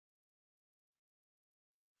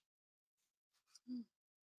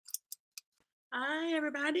Hi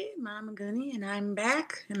everybody, Mama Gunny, and I'm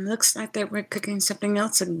back. And looks like that we're cooking something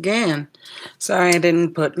else again. Sorry I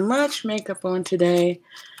didn't put much makeup on today,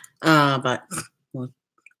 but we'll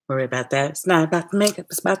worry about that. It's not about the makeup,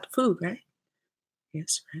 it's about the food, right?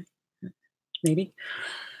 Yes, right? Maybe.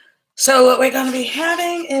 So what we're gonna be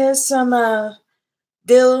having is some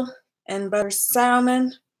dill and butter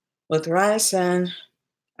salmon with rice, and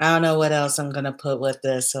I don't know what else I'm gonna put with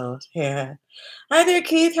this. So yeah. Hi there,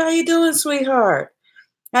 Keith. How you doing, sweetheart?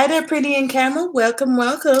 Hi there, Pretty and Camel. Welcome,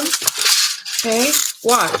 welcome. Okay,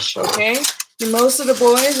 watch. Okay, most of the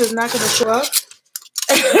boys is not going to show up.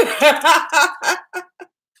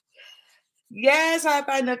 Yes, hi,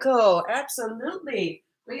 by Nicole. Absolutely.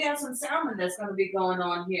 We got some salmon that's going to be going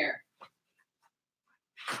on here.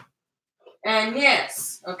 And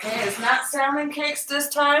yes, okay, it's not salmon cakes this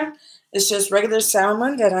time. It's just regular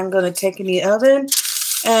salmon that I'm going to take in the oven.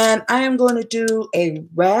 And I am going to do a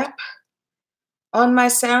wrap on my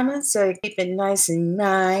salmon so I keep it nice and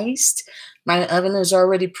nice. My oven is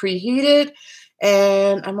already preheated,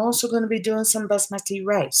 and I'm also going to be doing some basmati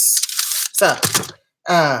rice. So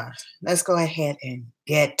let's go ahead and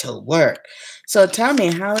get to work. So tell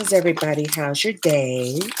me, how is everybody? How's your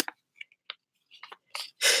day?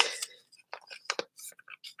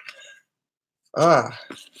 Now,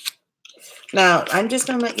 I'm just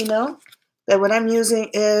going to let you know that what I'm using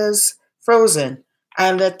is frozen.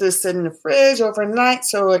 I let this sit in the fridge overnight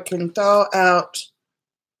so it can thaw out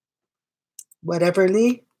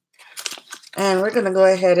whateverly. And we're going to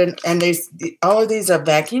go ahead and all of these are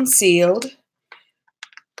vacuum sealed.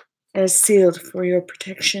 They're sealed for your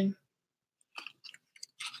protection.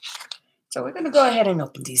 So we're going to go ahead and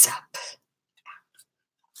open these up.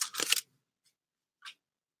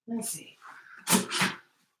 Let's see.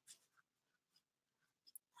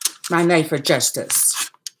 My knife for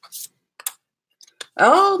justice.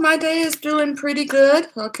 Oh, my day is doing pretty good.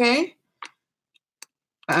 Okay.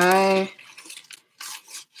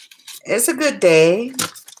 It's a good day.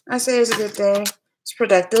 I say it's a good day. It's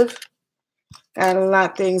productive. Got a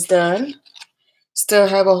lot of things done. Still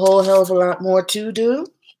have a whole hell of a lot more to do.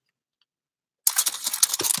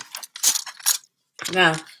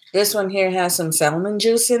 Now, this one here has some salmon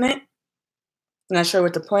juice in it. Not sure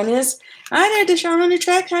what the point is. Hi there, Deshaun on the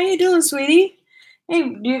track. How you doing, sweetie? Hey,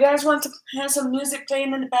 do you guys want to have some music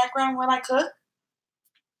playing in the background while I cook?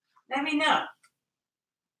 Let me know.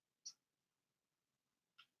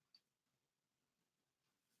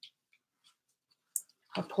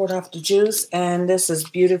 I poured off the juice, and this is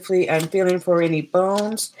beautifully. I'm feeling for any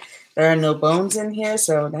bones. There are no bones in here,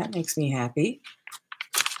 so that makes me happy.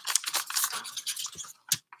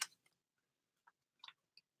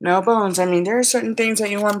 No bones. I mean, there are certain things that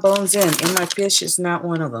you want bones in, and my fish is not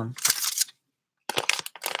one of them.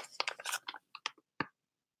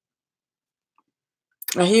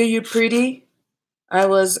 I hear you, pretty. I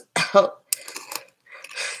was out.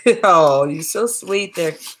 Oh, you're so sweet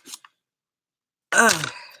there.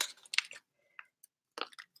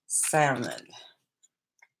 Salmon.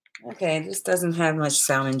 Okay, this doesn't have much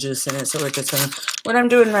salmon juice in it, so we're just gonna. What I'm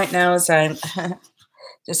doing right now is I'm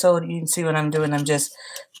just so you can see what I'm doing. I'm just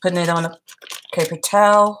putting it on a paper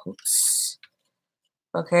towel. Oops.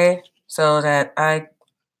 Okay, so that I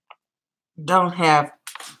don't have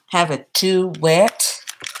it too wet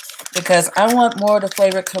because I want more of the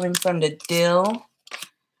flavor coming from the dill.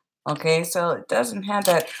 Okay, so it doesn't have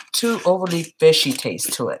that too overly fishy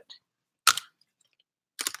taste to it.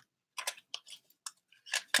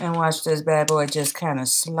 And watch this bad boy just kind of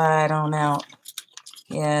slide on out.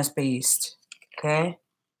 Yes, beast. Okay.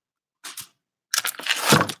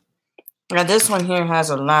 Now this one here has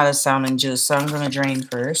a lot of salmon juice, so I'm going to drain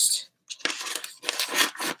first.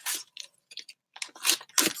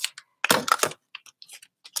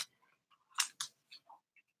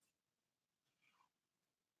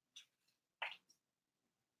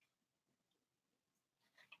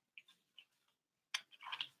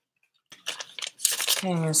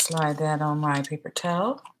 Okay, and slide that on my paper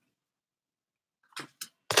towel.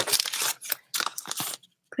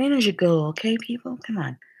 Clean as you go, okay, people? Come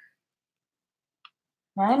on.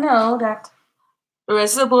 I know that the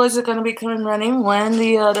rest of the boys are going to be coming running when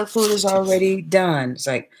the food is already done. It's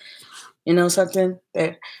like, you know something?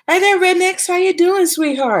 Hi there, Rednecks. How you doing,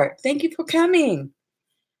 sweetheart? Thank you for coming.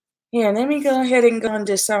 Here, let me go ahead and go on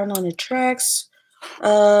this Sound on the Tracks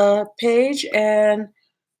page and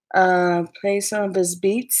play some of his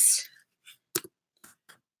beats.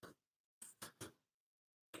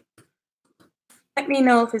 Let me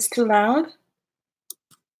know if it's too loud.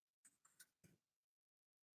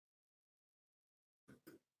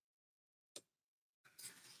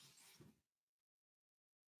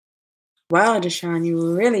 Wow, Deshaun,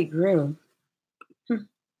 you really grew. Hmm,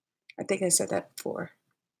 I think I said that before.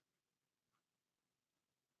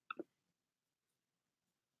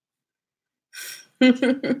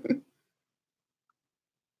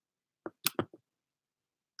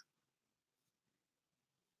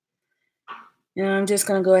 Now I'm just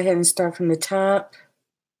gonna go ahead and start from the top.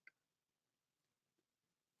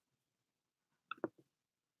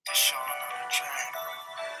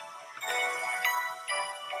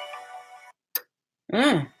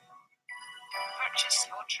 Mm. Purchase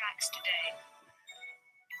your tracks today.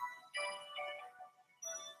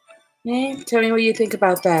 Yeah, tell me what you think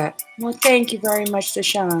about that. Well, thank you very much,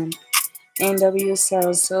 Deshaun. NW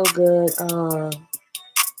sounds so good.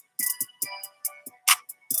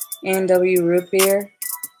 NW root beer,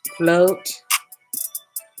 float.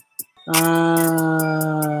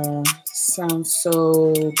 Sounds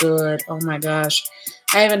so good. Oh my gosh.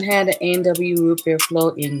 I haven't had an NW root beer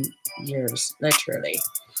float in years, literally.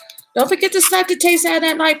 Don't forget to slap the taste out of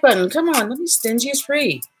that like button. Come on, let me stingy is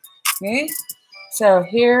free. Okay? So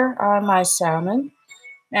here are my salmon.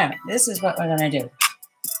 Now, this is what we're gonna do.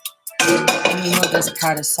 Let me move this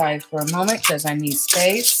pot aside for a moment because I need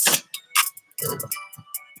space.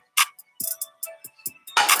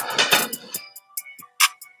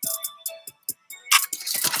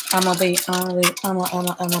 I'm gonna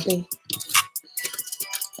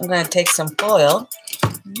take some foil.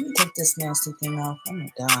 Let me take this nasty thing off. Oh my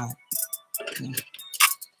god.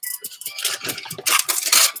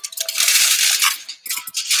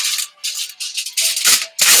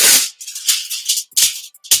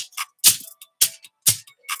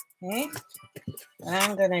 Okay. What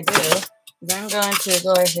I'm gonna do is I'm going to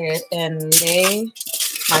go ahead and lay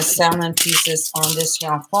my salmon pieces on this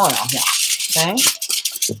foil here. Okay?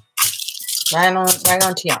 Right on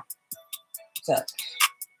here. So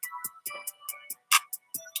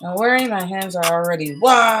don't worry, my hands are already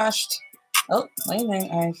washed. Oh, wait a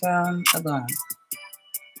minute, I found a bone.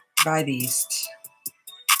 By beast.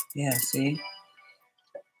 Yeah, see?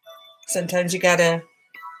 Sometimes you gotta,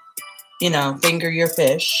 finger your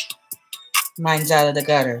fish. Mine's out of the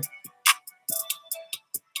gutter.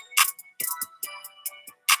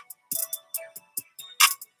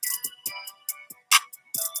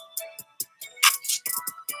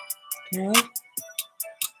 Okay.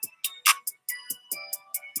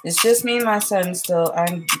 It's just me and my son still.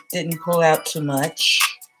 I didn't pull out too much.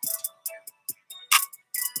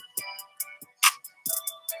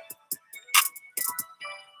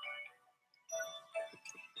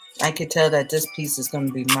 I could tell that this piece is going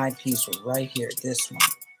to be my piece right here. This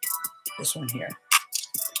one here.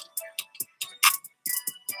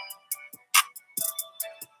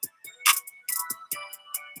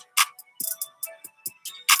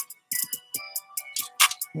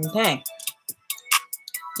 Okay.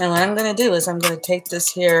 Now what I'm going to do is I'm going to take this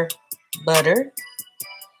here butter.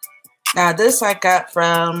 Now this I got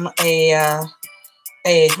from a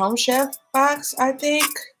Home Chef box, I think.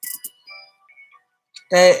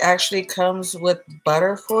 That actually comes with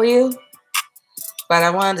butter for you. But I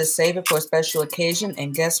wanted to save it for a special occasion.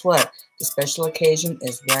 And guess what? The special occasion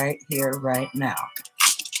is right here, right now.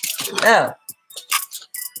 Oh.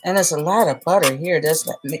 And there's a lot of butter here. There's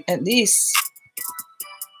at least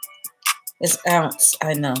it's ounce,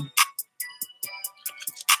 I know.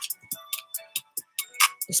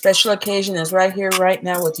 The special occasion is right here, right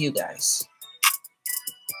now with you guys.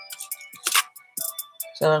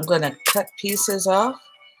 So I'm going to cut pieces off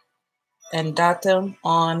and dot them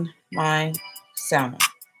on my salmon.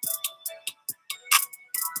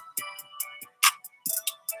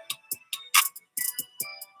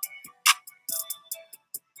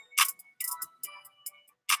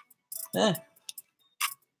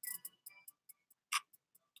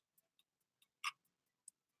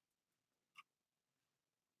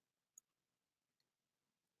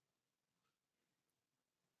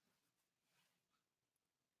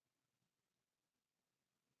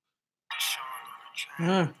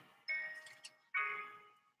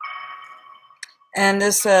 And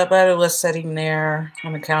this butter was sitting there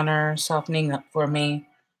on the counter, softening up for me,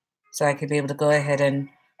 so I could be able to go ahead and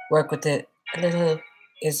work with it a little.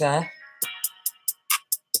 Hit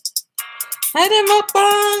him up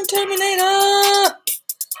on Terminator!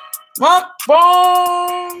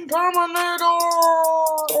 Mukbang Terminator!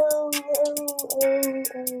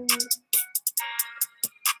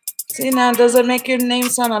 See now, does it make your name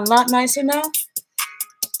sound a lot nicer now?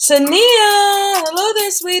 Sania! Hello there,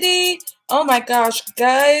 sweetie! Oh my gosh,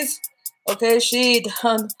 guys. Okay, she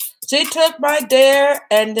took my dare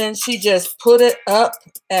and then she just put it up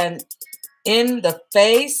and in the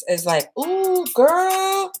face. It's like, ooh,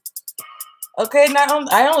 girl. Okay,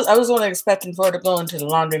 I was only expecting for her to go into the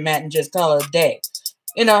laundromat and just call it a day.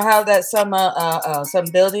 You know how that some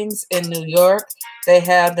buildings in New York, they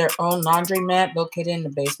have their own laundromat located in the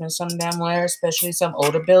basement some damn where, especially some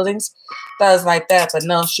older buildings. That was like that, but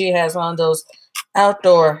no, she has one of those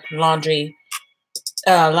outdoor laundromats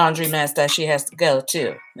that she has to go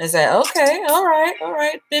to. Is that okay? All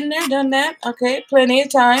right, been there, done that. Okay, plenty of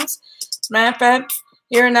times. Matter of fact,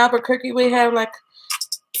 here in Albuquerque, we have like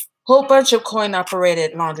whole bunch of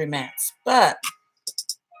coin-operated laundromats. But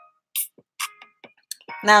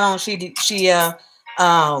not only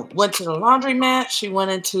went to the laundromat, she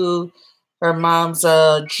went into her mom's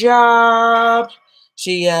job.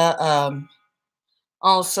 She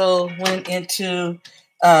also went into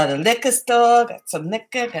the liquor store, got some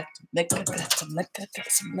liquor, got some liquor, got some liquor,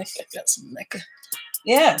 got some liquor, got some liquor.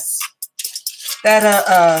 Yes,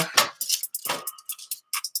 that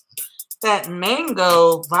that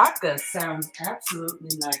mango vodka sounds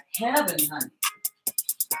absolutely like heaven, honey.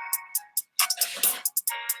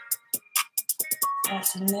 Got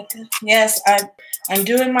some liquor. Yes, I'm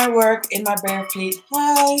doing my work in my bare feet.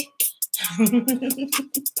 Hi.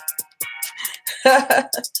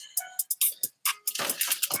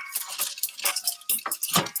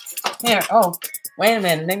 Here. Oh, wait a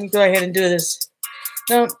minute. Let me go ahead and do this.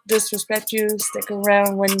 Don't disrespect you. Stick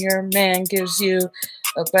around when your man gives you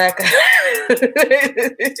a back.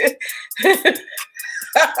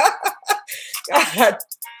 God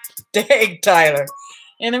dang, Tyler.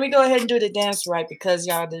 And let me go ahead and do the dance right because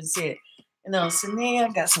y'all didn't see it. You know,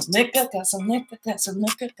 Sania got some liquor, got some liquor, got some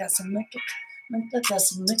liquor, got some liquor, liquor, got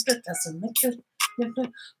some liquor, got some liquor,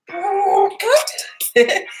 liquor. Oh,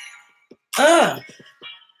 good.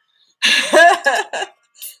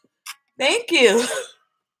 Thank you.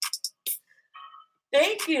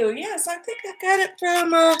 Thank you. Yes, I think I got it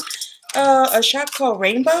from a shop called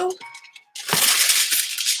Rainbow.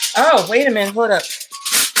 Oh, wait a minute. Hold up.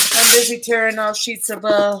 I'm busy tearing off sheets of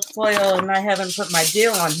foil and I haven't put my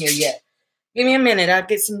dill on here yet. Give me a minute. I'll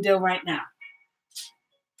get some dill right now.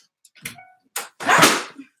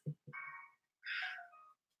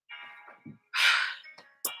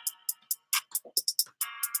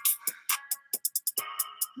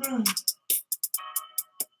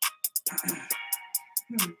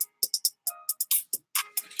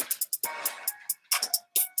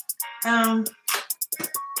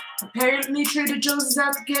 Apparently Trader Joe's is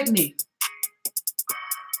out to get me.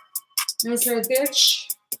 And I said, bitch,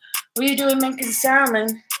 what are you doing making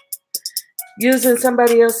salmon using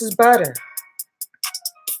somebody else's butter?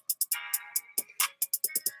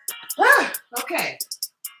 Okay.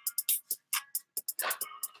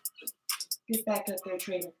 Get back up there,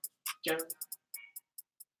 Trader Joe.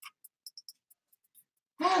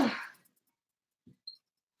 Oh,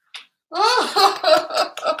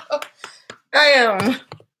 I am.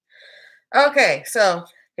 Okay, so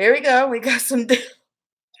here we go. We got some.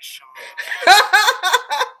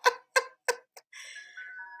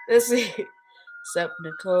 Let's see. What's up,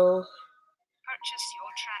 Nicole? Purchase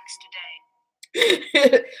your tracks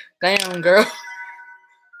today. Damn, girl.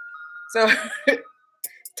 So,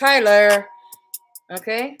 Tyler.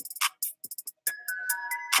 Okay.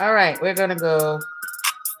 All right, we're gonna go.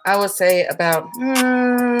 I would say about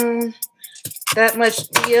that much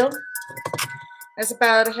dill. That's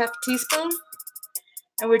about a half teaspoon.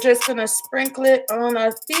 And we're just gonna sprinkle it on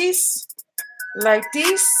our piece like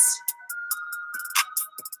this.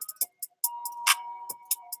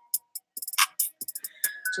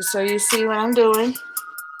 Just so you see what I'm doing.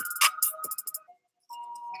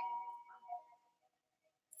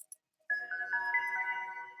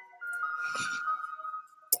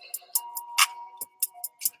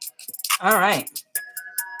 All right.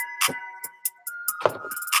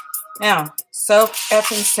 Now, so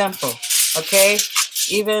effing simple, okay?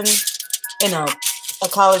 Even, a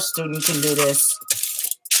college student can do this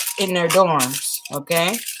in their dorms,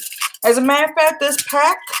 okay? As a matter of fact, this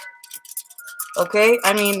pack, okay,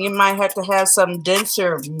 I mean, you might have to have some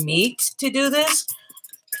denser meat to do this,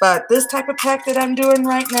 but this type of pack that I'm doing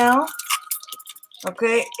right now,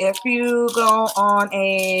 okay, if you go on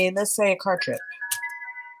let's say a car trip,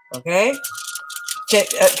 okay,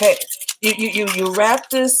 you wrap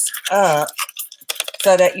this up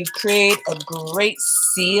so that you create a great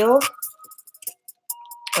seal,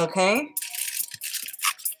 okay?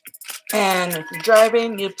 And if you're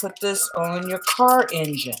driving, you put this on your car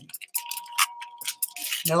engine.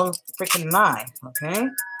 No freaking lie, okay?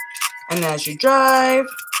 And as you drive,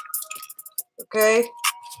 okay,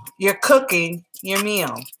 you're cooking your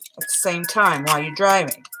meal at the same time while you're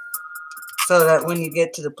driving. So that when you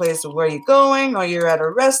get to the place of where you're going or you're at a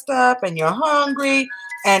rest stop and you're hungry,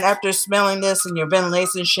 And after smelling this in your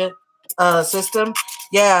ventilation system,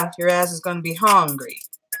 yeah, your ass is going to be hungry.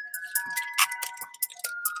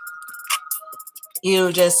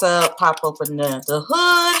 You just pop open the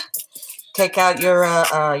hood, take out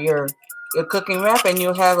your cooking wrap, and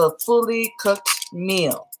you'll have a fully cooked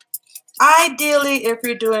meal. Ideally, if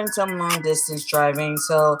you're doing some long distance driving,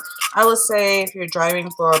 so I would say if you're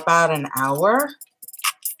driving for about an hour,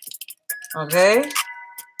 okay,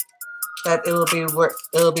 that it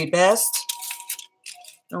will be best.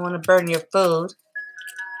 Don't want to burn your food.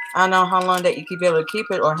 I don't know how long that you could be able to keep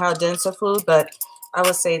it or how dense the food, but I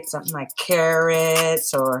would say it's something like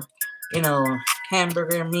carrots or, you know,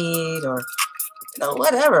 hamburger meat or, you know,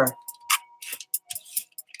 whatever.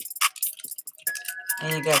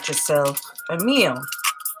 And you got yourself a meal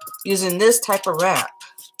using this type of wrap.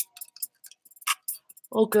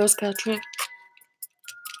 Oh, Girl Scout trick.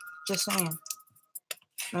 Just saying.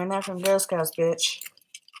 Learn that from Girl Scouts, bitch.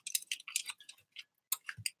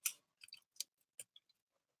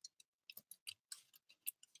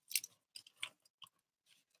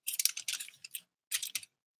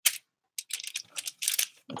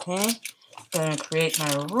 Okay, gonna create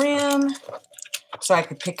my rim so I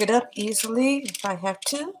can pick it up easily if I have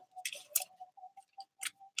to.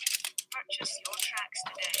 Purchase your tracks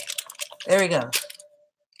today. There we go.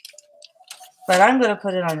 But I'm gonna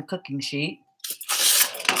put it on the cooking sheet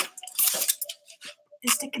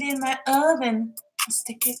and stick it in my oven.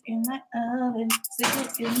 Stick it in my oven. Stick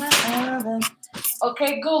it in my oven.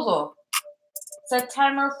 Okay, Google. Set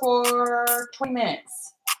timer for 20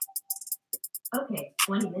 minutes. Okay,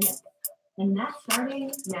 20 minutes. And that's starting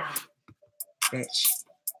now. Bitch.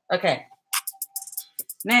 Okay.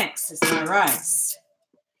 Next is my rice.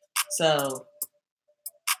 So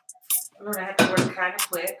I'm gonna have to work kind of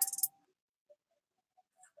quick.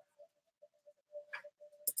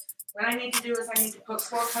 What I need to do is I need to put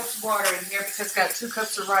 4 cups of water in here because it's got 2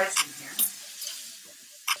 cups of rice in here.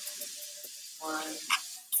 1.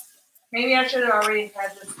 Maybe I should have already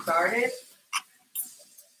had this started.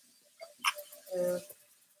 2.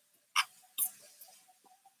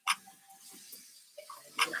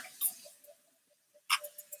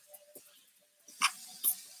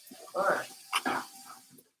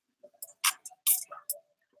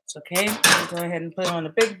 It's okay. I'll go ahead and put it on the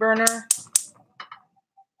big burner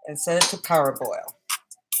and set it to power boil.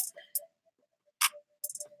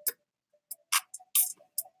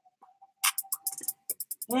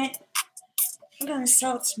 And I'm going to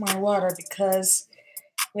salt my water because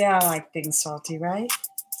we all like things salty, right?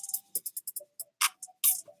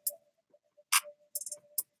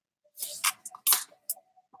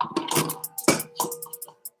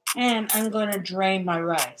 And I'm going to drain my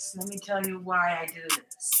rice. Let me tell you why I do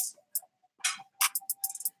this.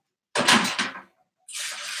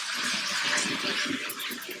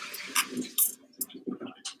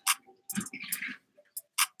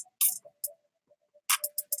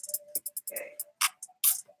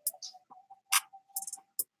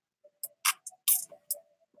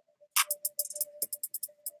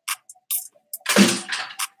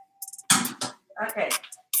 Okay,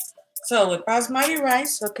 so with basmati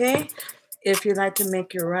rice, okay, if you like to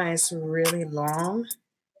make your rice really long,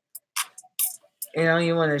 you know,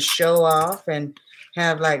 you want to show off and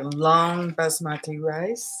have like long basmati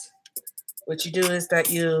rice, what you do is that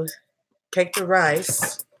you take the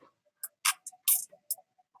rice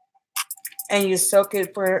and you soak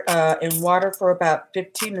it for in water for about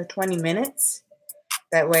 15 or 20 minutes.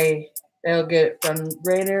 That way they'll get from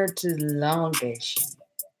rare to elongation.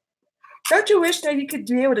 Don't you wish that you could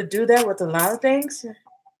be able to do that with a lot of things?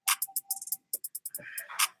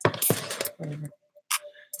 Whatever.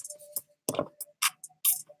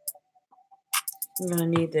 I'm gonna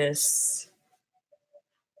need this.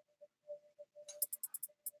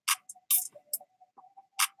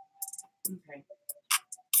 Okay.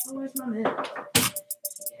 Oh, where's my lid?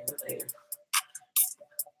 Later.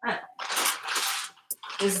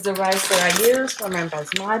 This is the rice that I use for my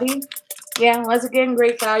basmati. Yeah, once again,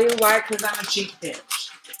 great value. Why? Because I'm a cheap bitch.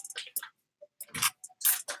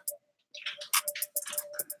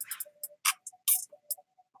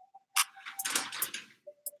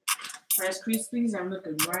 Rice Krispies, I'm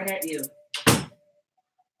looking right at you.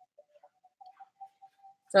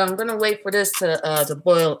 So I'm gonna wait for this to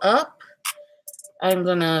boil up. I'm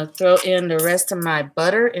gonna throw in the rest of my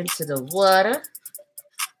butter into the water.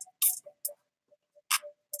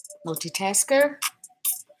 Multitasker.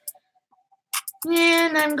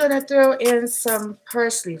 And I'm gonna throw in some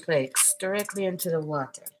parsley flakes directly into the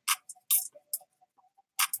water.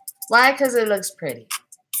 Why? Because it looks pretty.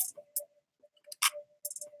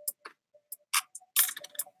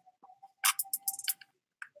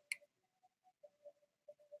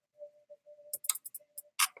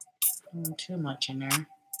 Too much in there.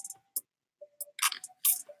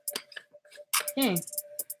 Hey.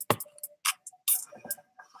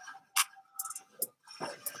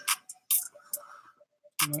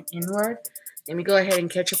 And then inward. Let me go ahead and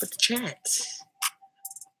catch up with the chat.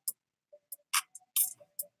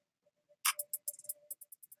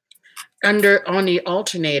 Under on the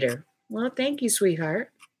alternator. Well, thank you,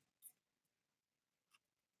 sweetheart.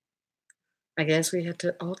 I guess we have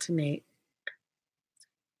to alternate.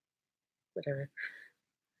 Whatever.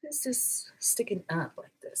 This is sticking up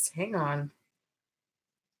like this. Hang on.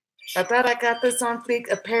 I thought I got this on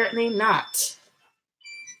fleek. Apparently not.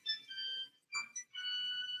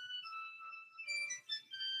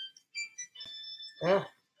 Oh.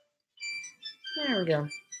 There we go. Let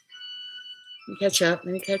me catch up.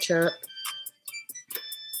 Let me catch up.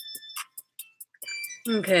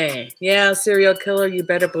 Okay. Yeah, serial killer, you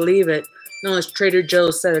better believe it. No, it's Trader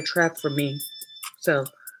Joe's set a trap for me. So,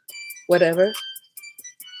 whatever.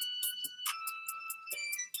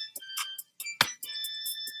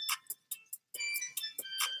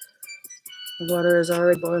 The water is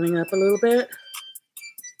already boiling up a little bit.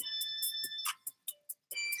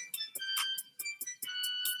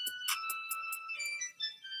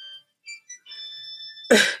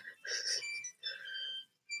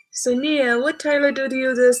 So, Nia, what Tyler do to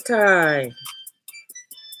you this time?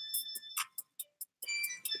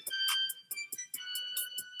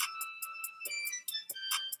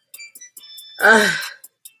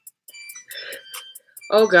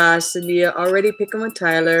 Oh gosh, Sania, already picking with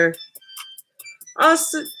Tyler. Oh,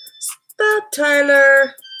 stop,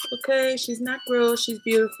 Tyler. Okay, she's not gross, she's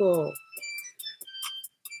beautiful.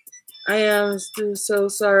 I am so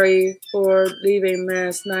sorry for leaving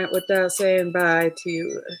last night without saying bye to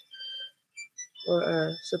you. Or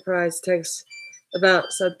a surprise text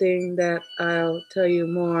about something that I'll tell you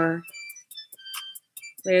more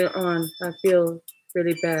later on. I feel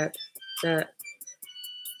really bad that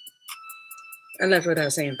I left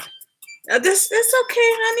without saying bye. This it's okay,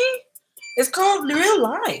 honey. It's called real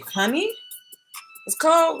life, honey. It's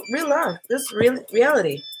called real life. This is real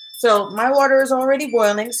reality. So my water is already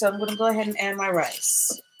boiling, so I'm gonna go ahead and add my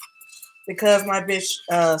rice because my bitch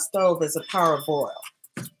stove is a power boil.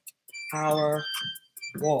 Power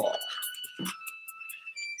boil.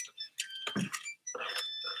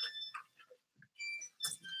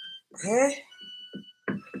 Okay.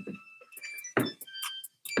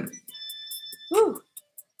 Whew.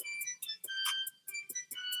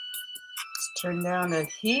 Let's turn down the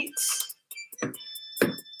heat.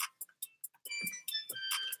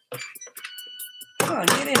 Come on,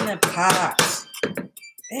 get in the pot.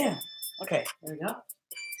 Damn. Okay, there we go.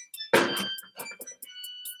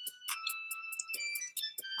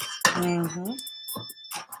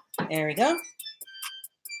 There we go.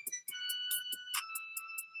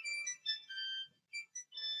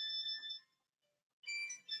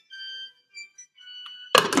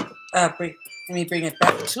 Let me bring it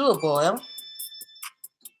back to a boil.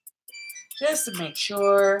 Just to make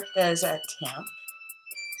sure that it's at temp.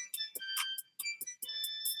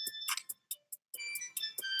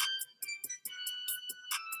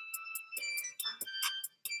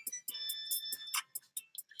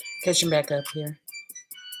 Catching back up here.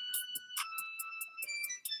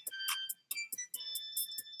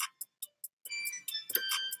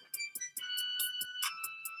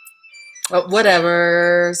 Oh,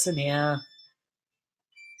 whatever, Sania.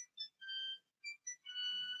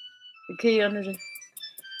 The key under the...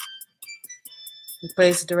 You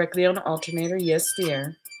place it directly on the alternator. Yes,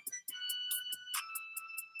 dear.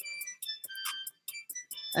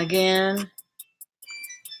 Again.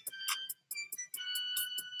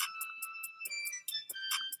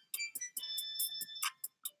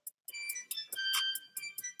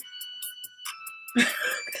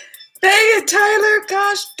 Dang it, Tyler.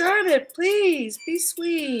 Gosh darn it. Please, be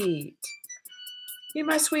sweet. Be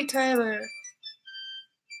my sweet Tyler.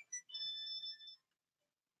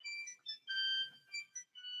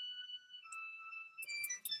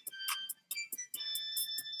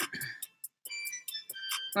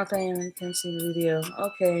 Okay, I can't see the video.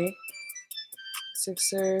 Okay.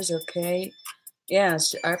 Sixers, okay. Yeah,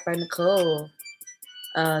 art by Nicole.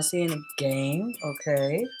 Seeing a game,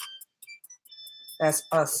 okay. That's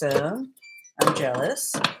awesome. I'm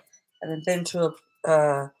jealous. I haven't been to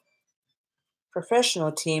a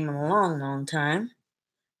professional team in a long, long time.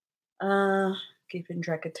 Keeping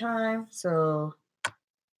track of time. So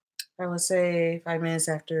I would say 5 minutes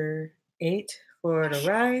after 8 for the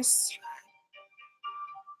rice.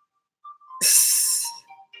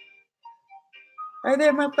 Are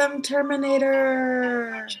there my bum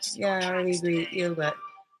Terminator? Yeah, I already agreed you, but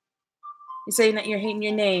You're saying that you're hating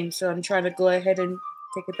your name, so I'm trying to go ahead and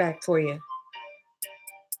take it back for you.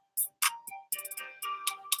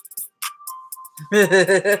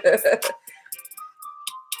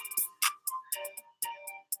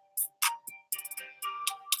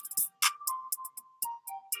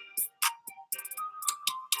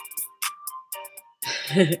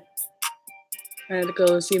 I had to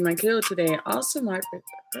go see my kiddo today. Awesome,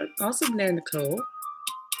 awesome there, Nicole.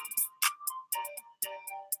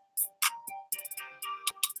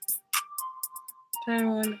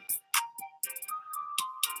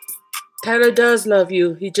 Tyler does love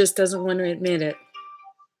you. He just doesn't want to admit it.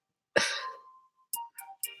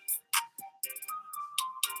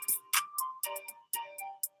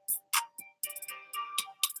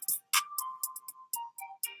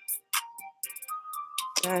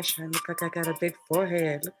 Gosh, I look like I got a big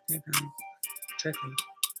forehead. Look at that. I'm tripping.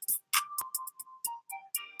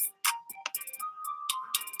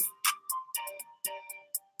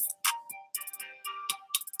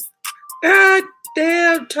 God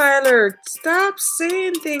damn, Tyler. Stop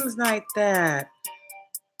saying things like that.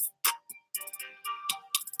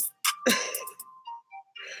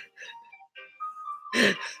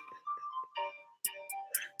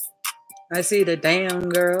 I see the damn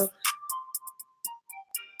girl.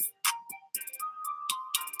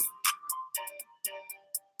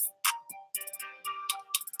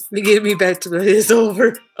 You get me back to the it's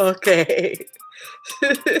over. Okay.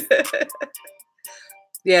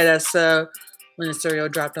 Yeah, that's when the cereal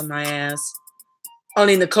dropped on my ass.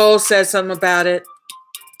 Only Nicole said something about it.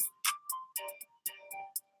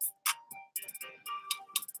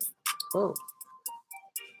 Oh.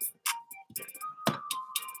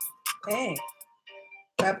 Hey.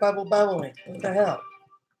 That bubbling. What the hell?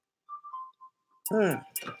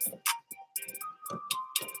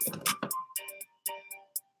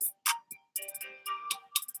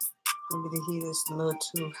 Maybe the heat is a little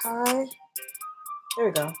too high. There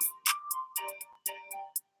we go.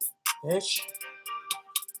 Bitch.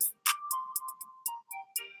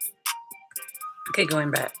 Okay,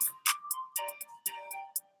 going back.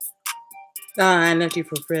 I left you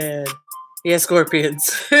for Fred. Yeah,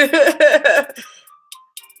 scorpions.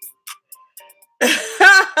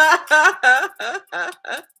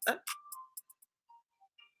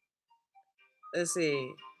 Let's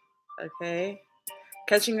see. Okay.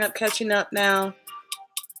 Catching up now.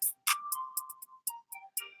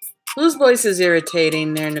 Whose voice is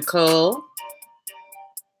irritating there, Nicole?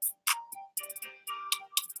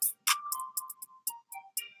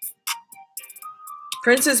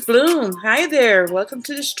 Princess Bloom, hi there. Welcome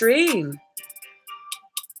to the stream.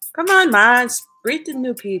 Come on, mods. Greet the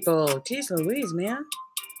new people. Jeez Louise, man.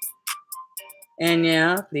 And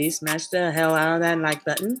yeah, please smash the hell out of that like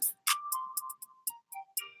button.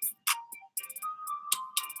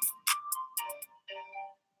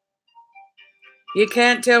 You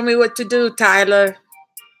can't tell me what to do, Tyler.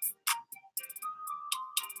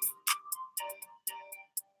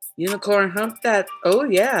 Unicorn, hump that. Oh,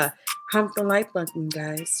 yeah. Hump the like button,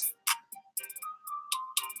 guys.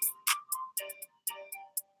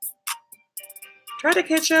 Try to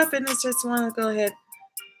catch up, and it's just want to go ahead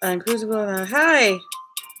and cruise along. Hi.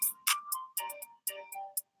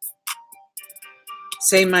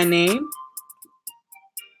 Say my name.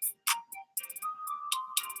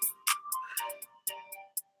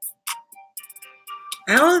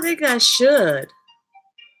 I don't think I should.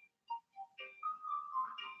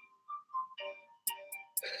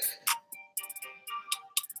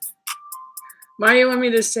 Why do you want me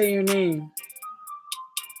to say your name?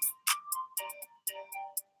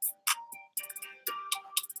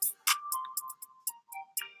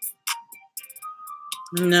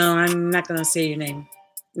 No, I'm not going to say your name.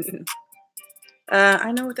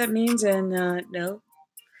 I know what that means, and no.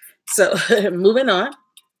 So, moving on.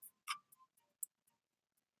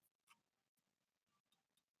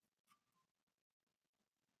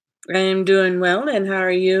 I am doing well, and how are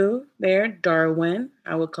you there, Darwin?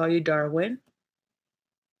 I will call you Darwin.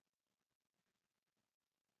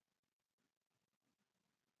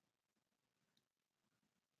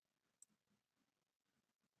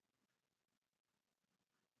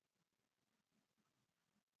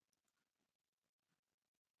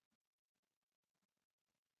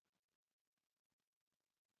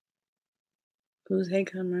 Who's hey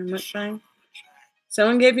comment? Much fine.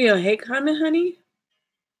 Someone gave you a hey comment, honey?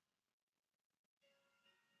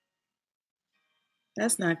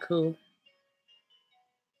 That's not cool.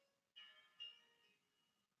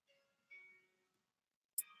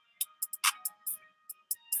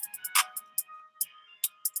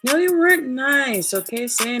 No, you weren't nice, okay?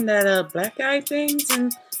 Saying that black guy things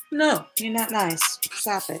and no, you're not nice.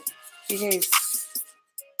 Stop it. Yes.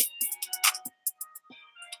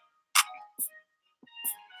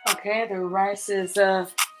 Okay, the rice is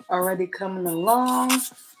already coming along.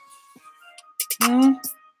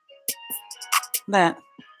 That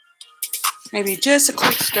maybe just a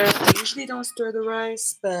quick stir. I usually don't stir the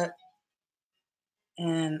rice, but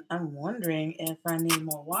and I'm wondering if I need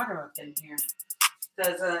more water up in here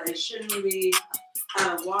because it shouldn't be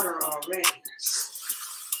out of water already.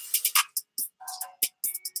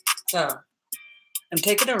 So I'm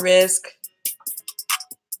taking a risk.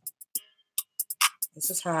 This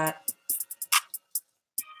is hot.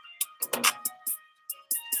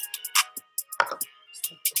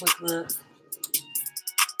 Just a quick look.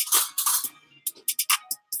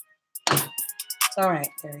 All right,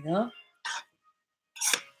 there we go.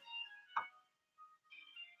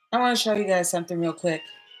 I want to show you guys something real quick.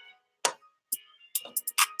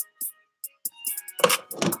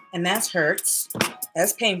 And that hurts.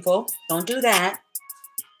 That's painful. Don't do that.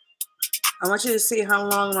 I want you to see how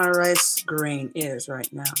long my rice grain is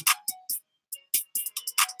right now.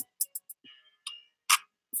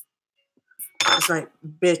 It's like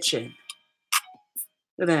bitching.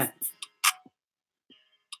 Look at that.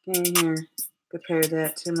 Okay, here. Compare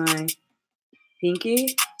that to my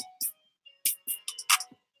pinky.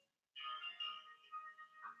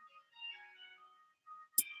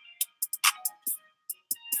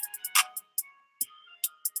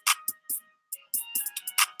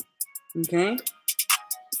 Okay.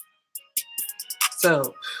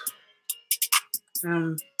 So,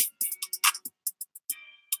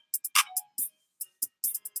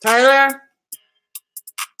 Tyler?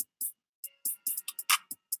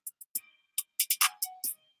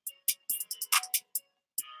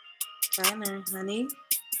 Tyler, honey?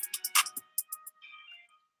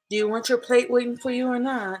 Do you want your plate waiting for you or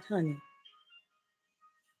not, honey?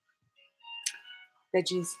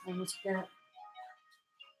 Veggies, how much you got?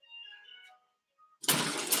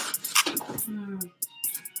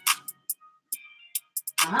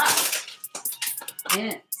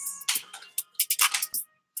 Yes.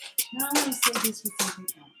 Now I'm going to say this with something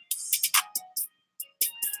else.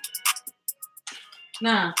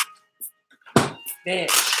 Nah.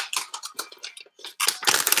 Bitch.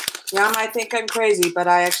 Y'all might think I'm crazy, but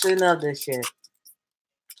I actually love this shit.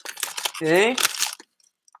 Okay?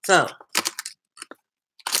 So.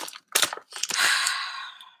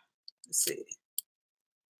 Let's see.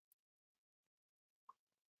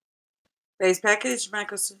 Base package,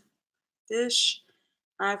 micro dish.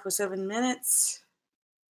 5 for 7 minutes.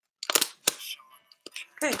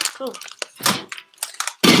 Okay, cool.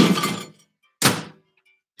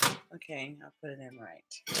 Okay, I'll put it in right.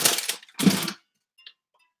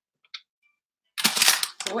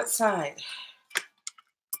 So what side?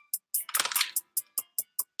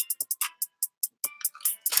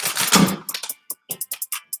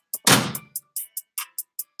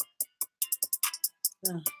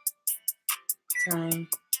 Time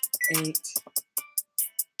 8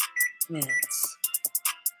 minutes.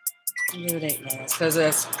 I'll give it 8 minutes because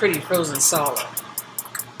that's pretty frozen solid.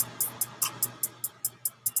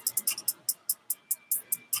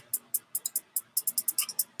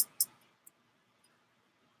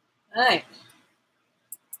 All right.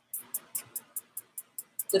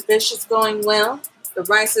 The fish is going well. The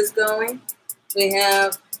rice is going. We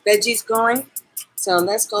have veggies going. So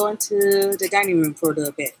let's go into the dining room for a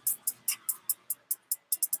little bit.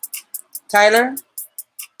 Tyler?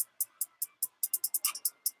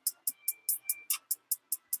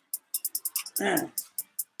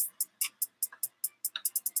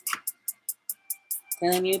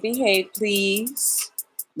 Can you behave, please?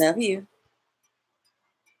 Love you.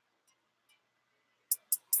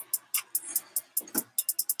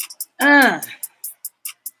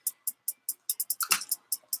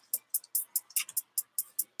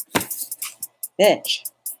 Bitch.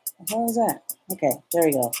 What the hell is that? Okay, there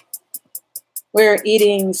we go. We're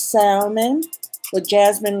eating salmon with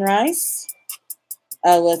jasmine rice,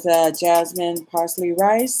 with jasmine parsley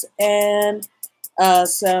rice, and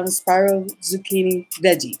some spiral zucchini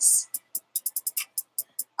veggies.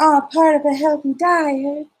 All part of a healthy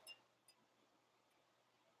diet.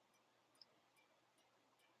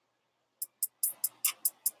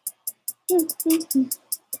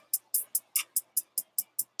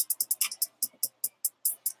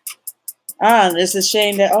 It's a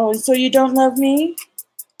shame that, oh, so you don't love me?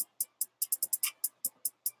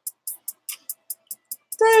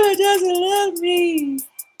 Tyler doesn't love me.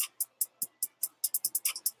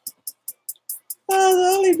 Oh,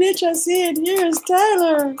 the only bitch I see in here is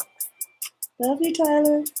Tyler. Love you,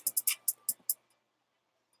 Tyler.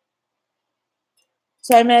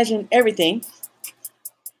 So I imagine everything.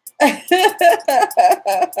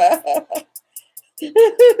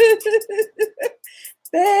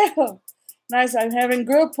 Damn. Nice. I'm having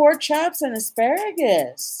grilled pork chops and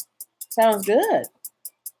asparagus. Sounds good.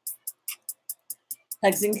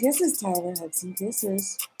 Hugs and kisses, Tyler. Hugs and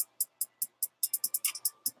kisses.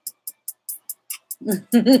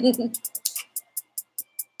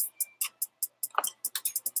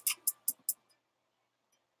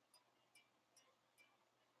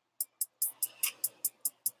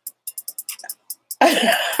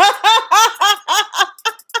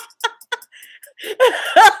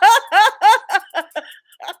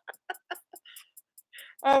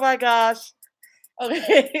 Oh my gosh.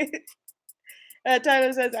 Okay.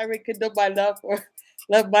 Tyler says I rekindle my love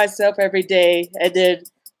myself every day. And then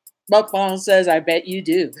Mukbang says, I bet you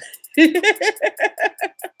do.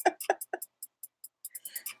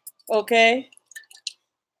 Okay.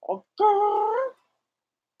 Okay.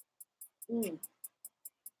 Mm.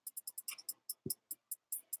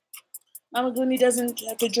 Mama Goonie doesn't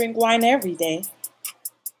have to drink wine every day.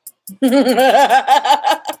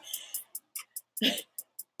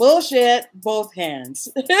 Bullshit, both hands.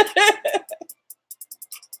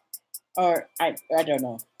 Or I don't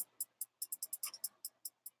know.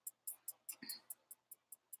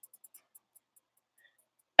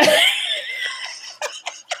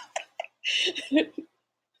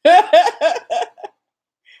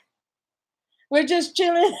 We're just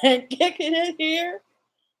chilling and kicking it here.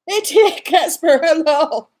 Hey, Tia Casper,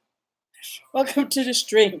 hello. Welcome to the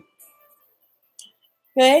stream.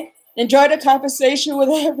 Okay, enjoy the conversation with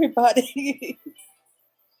everybody.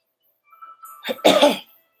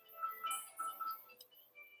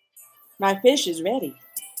 My fish is ready.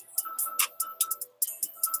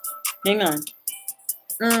 Hang on.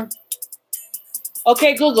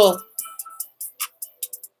 Okay, Google.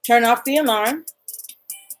 Turn off the alarm.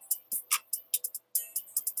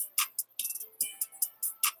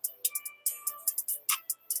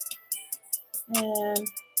 And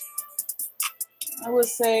I would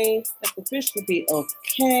say that the fish would be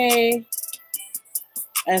okay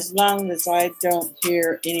as long as I don't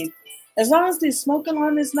hear any. As long as the smoke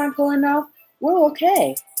alarm is not going off, we're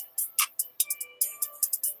okay.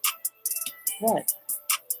 What?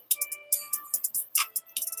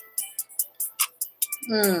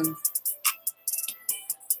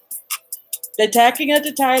 The tacking of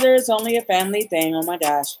the Tyler is only a family thing. Oh my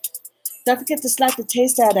gosh. Don't forget to slap the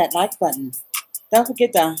taste out of that like button. Don't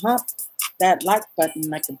forget to hump that like button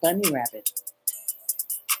like a bunny rabbit.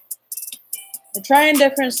 We're trying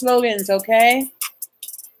different slogans, okay?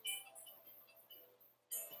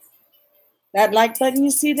 That like button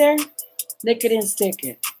you see there? Lick it and stick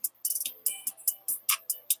it.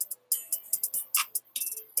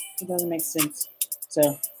 It doesn't make sense.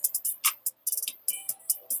 So.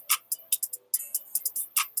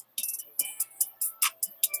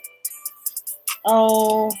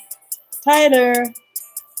 Oh, Tyler.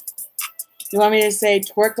 You want me to say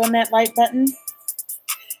twerk on that like button?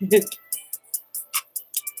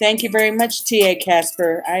 Thank you very much, T.A.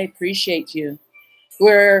 Casper. I appreciate you.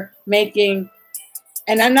 We're making,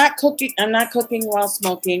 and I'm not cooking while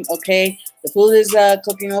smoking, okay? The food is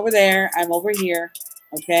cooking over there. I'm over here,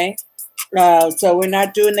 okay? So we're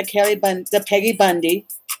not doing the Peggy Bundy,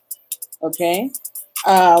 okay?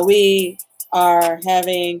 We are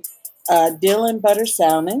having dill and butter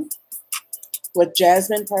salmon with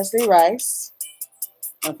jasmine parsley rice,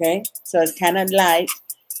 okay? So it's kind of light,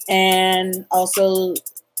 and also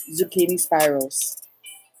zucchini spirals.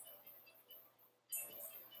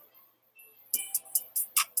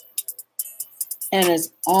 And it's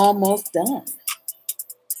almost done.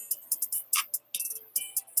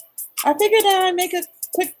 I figured I'd make a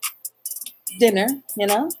quick dinner, you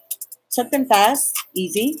know? Something fast,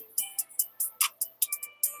 easy.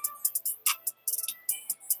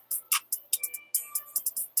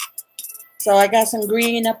 So I got some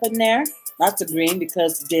green up in there. Lots of green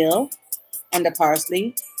because dill and the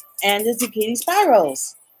parsley and the zucchini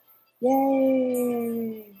spirals.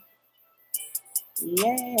 Yay!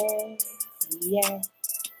 Yay! Yeah.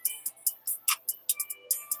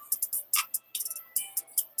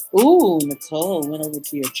 Ooh, Nicole went over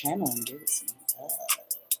to your channel and gave us some love.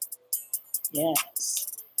 Yes.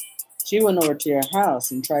 She went over to your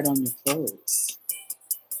house and tried on your clothes.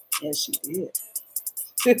 Yes, she did.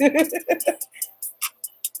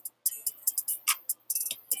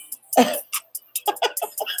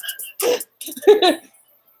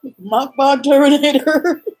 Mockbot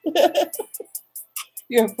Terminator.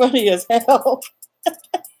 You're funny as hell.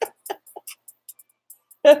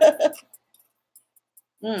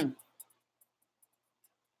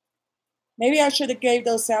 Maybe I should have gave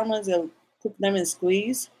those salmons a quick lemon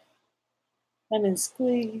squeeze. Lemon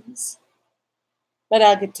squeeze. But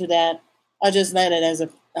I'll get to that. I'll just let it as a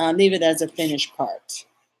leave it as a finished part.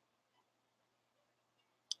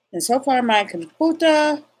 And so far my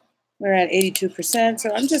computer, we're at 82%.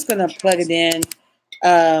 So I'm just gonna plug it in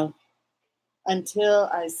until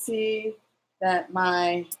I see that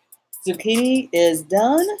my zucchini is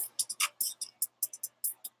done.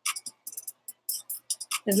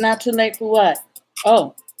 It's not too late for what?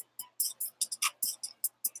 Oh.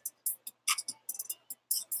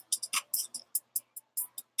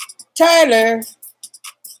 Tyler,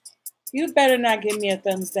 you better not give me a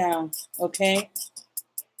thumbs down, okay?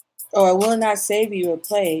 Or I will not save you a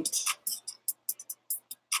plate.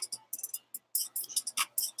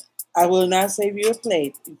 I will not save you a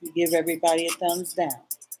plate if you give everybody a thumbs down.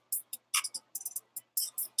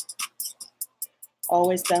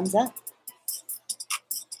 Always thumbs up.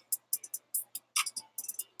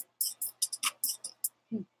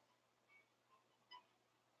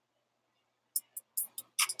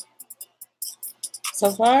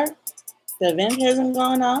 So far, the event hasn't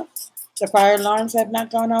gone off. The fire alarms have not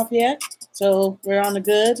gone off yet. So we're on the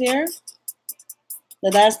good here. The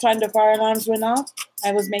last time the fire alarms went off,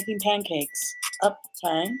 I was making pancakes. Up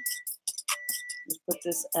time. Let's put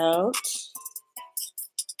this out.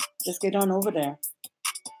 Just get on over there.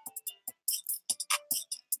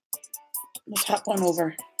 Let's hop on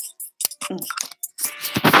over.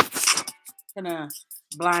 Gonna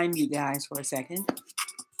blind you guys for a second.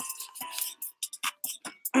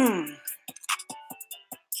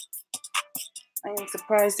 I am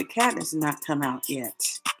surprised the cat has not come out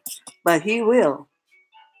yet. But he will.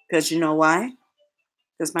 Because you know why?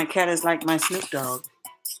 Because my cat is like my Snoop Dogg.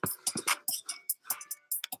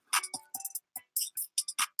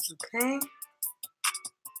 Okay.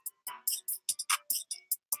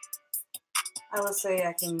 I would say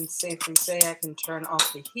I can safely say I can turn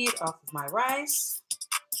off the heat off of my rice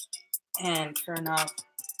and turn off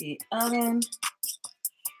the oven.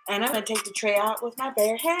 And I'm going to take the tray out with my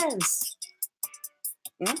bare hands.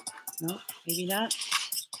 Yeah? No, maybe not.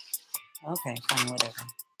 Okay, fine, whatever.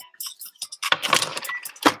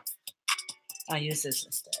 I'll use this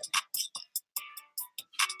instead.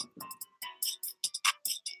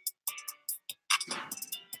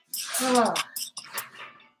 Oh.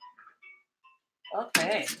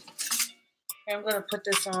 Okay. I'm going to put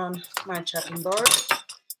this on my chopping board so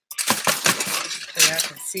I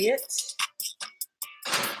can see it.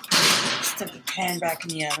 Stick the pan back in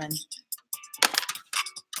the oven.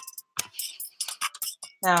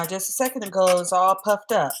 Now, just a second ago, it was all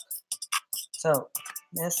puffed up. So,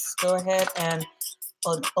 let's go ahead and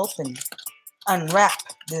unwrap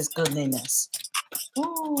this goodliness.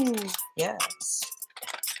 Ooh, yes.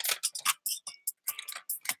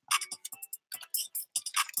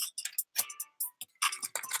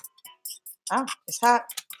 Oh, it's hot.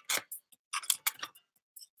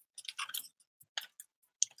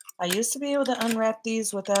 I used to be able to unwrap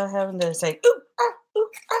these without having to say, ooh, ah, ooh,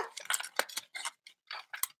 ah.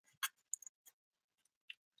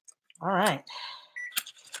 All right.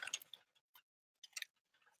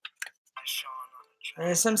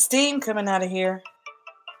 There's some steam coming out of here.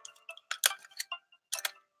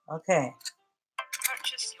 Okay.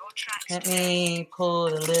 Let me pull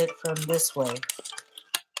the lid from this way.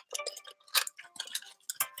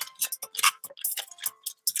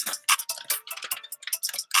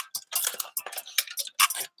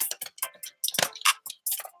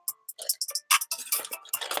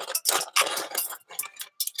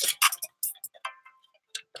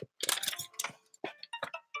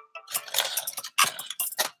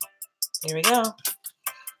 Here we go.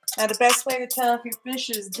 Now the best way to tell if your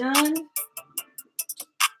fish is done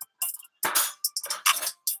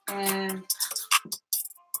and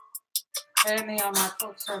apparently all my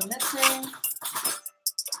forks are missing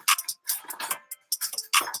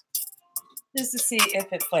is to see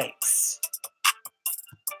if it flakes.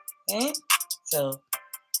 Okay, so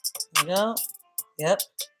here we go. Yep.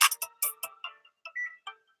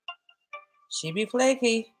 She be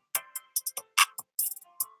flaky.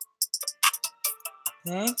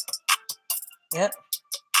 Okay. Yep.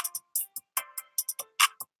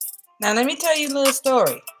 Now let me tell you a little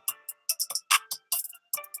story.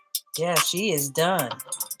 Yeah, she is done.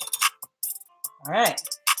 All right.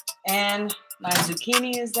 And my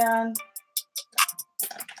zucchini is done.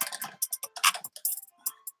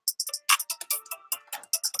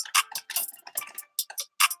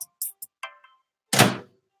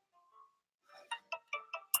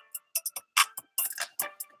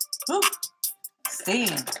 Ooh,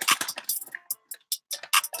 steam.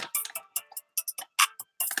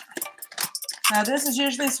 Now this is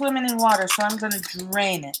usually swimming in water, so I'm going to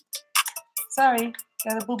drain it. Sorry,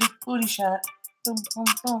 got a booty shot. Boom, boom,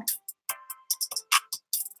 boom.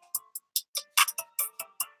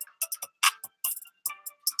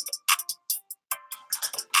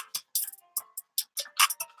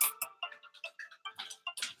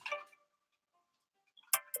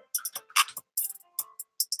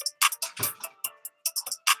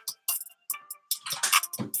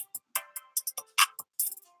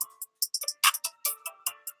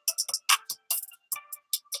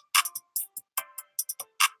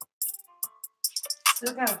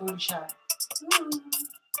 Still got a booty shot.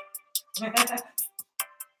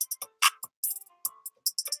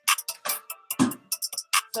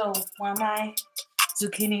 So while my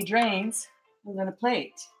zucchini drains, I'm gonna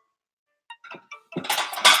plate.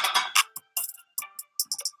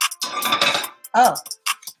 Oh,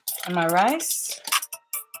 and my rice.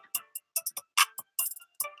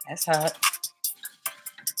 That's hot.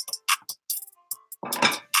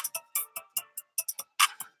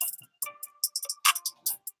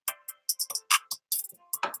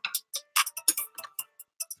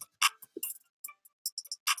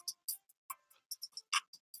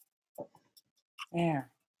 There.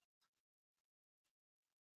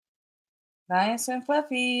 Nice and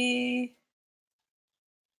fluffy.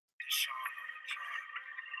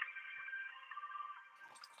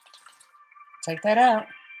 Check that out.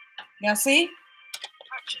 Y'all see?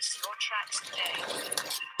 Purchase your tracks today.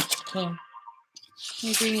 Let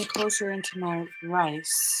me bring it closer into my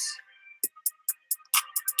rice.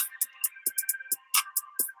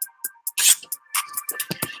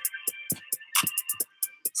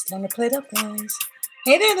 It's time to plate up, guys.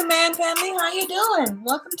 Hey there, the Man family. How you doing?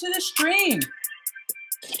 Welcome to the stream.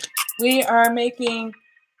 We are making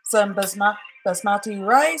some basmati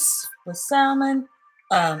rice with salmon,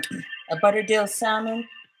 a butter dill salmon,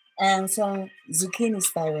 and some zucchini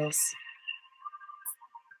spirals.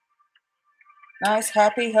 Nice,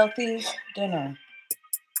 happy, healthy dinner.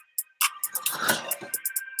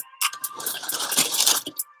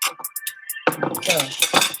 So,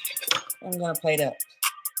 I'm gonna plate up.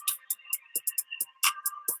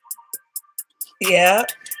 Yeah.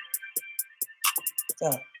 So.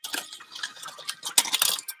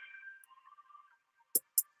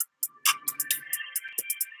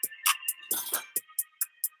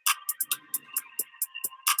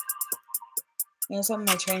 You know something?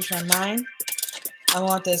 I changed my mind. I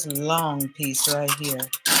want this long piece right here.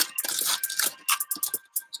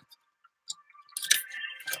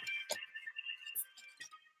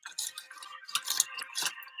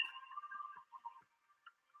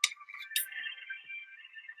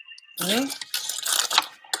 Okay.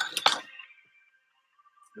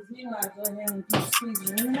 I'll go ahead and squeeze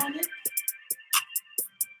lemon on it.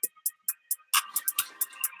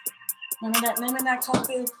 Remember that lemon I cut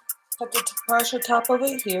the partial top of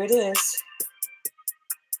it? Here it is.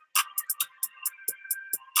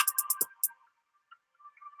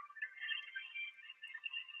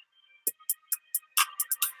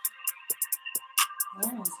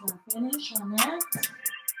 Alright, so I'm finish on that.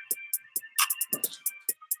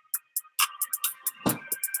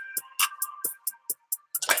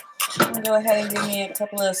 I'm gonna go ahead and give me a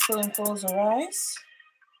couple of spoonfuls of rice.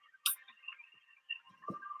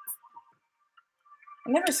 I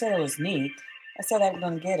never said it was neat. I said I was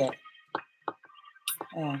gonna get it.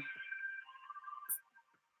 Yeah.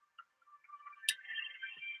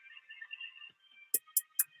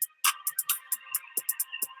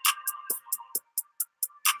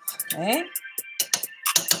 Okay.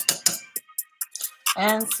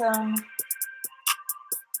 And some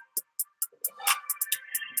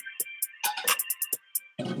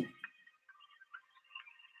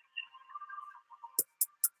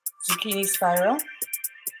zucchini spiral.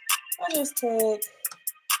 I'll just take,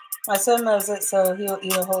 my son loves it, so he'll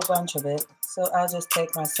eat a whole bunch of it. So I'll just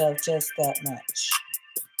take myself just that much.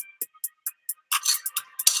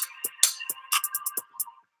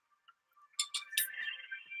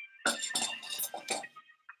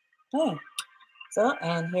 Okay. So,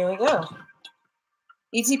 and here we go.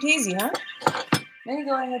 Easy peasy, huh? Let me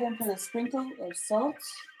go ahead and put a sprinkle of salt.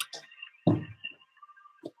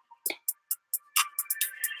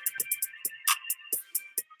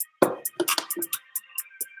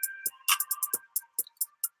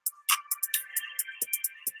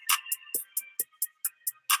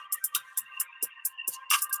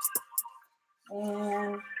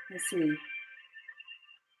 And let's see.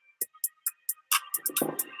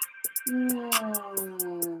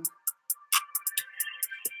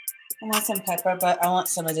 I want some pepper, but I want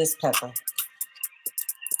some of this pepper.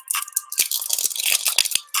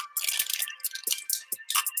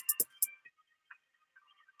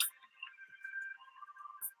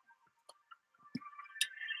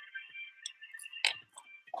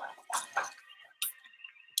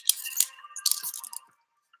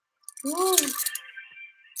 Woo.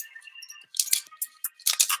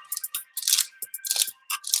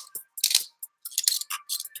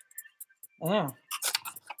 Yeah.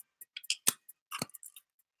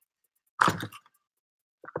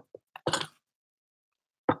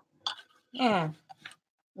 Yeah.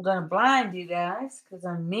 I'm gonna blind you guys because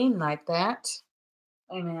I'm mean like that.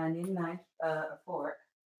 Wait a minute, I need a knife, a fork.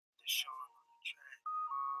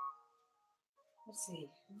 Let's see.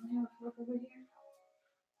 Do I have a fork over here?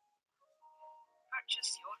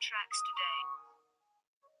 Purchase your tracks today.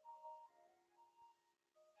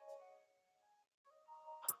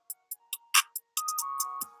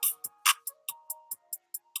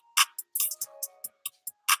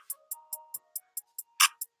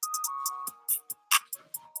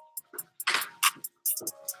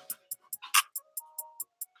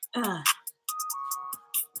 Ah.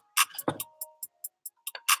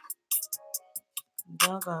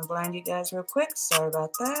 I'm gonna blind you guys real quick. Sorry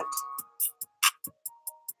about that.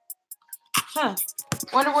 Huh.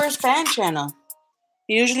 Wonder where's Fan Channel?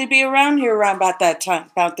 He usually be around here around about that time,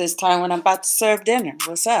 about this time when I'm about to serve dinner.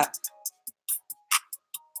 What's up?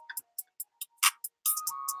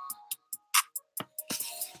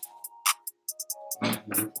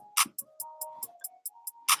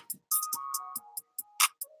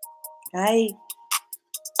 Hi.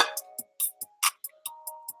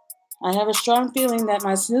 I have a strong feeling that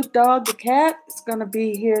my Snoop Dogg the cat is gonna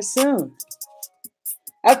be here soon.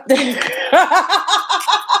 Up there.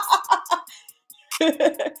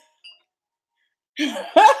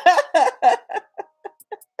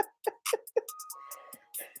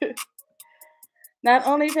 Not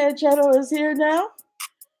only Fanchetto is here now,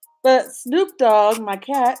 but Snoop Dogg, my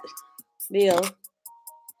cat, Leo,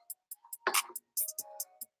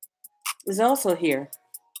 is also here.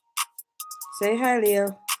 Say hi,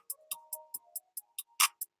 Leo.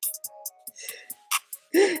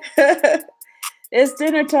 It's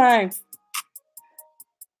dinner time.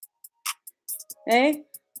 Hey,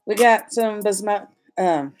 we got some basmati.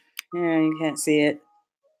 Yeah, you can't see it.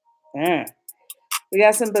 We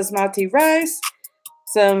got some basmati rice,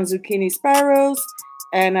 some zucchini spirals,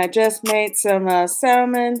 and I just made some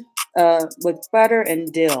salmon with butter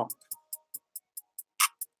and dill.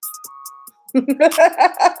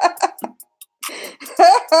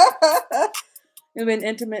 You've been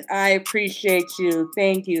intimate. I appreciate you.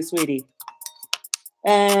 Thank you, sweetie.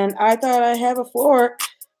 And I thought I have a fork,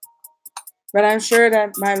 but I'm sure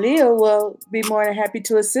that my Leo will be more than happy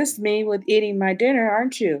to assist me with eating my dinner,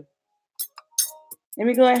 aren't you? Let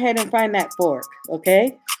me go ahead and find that fork,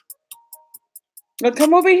 okay? Well,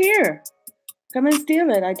 come over here. Come and steal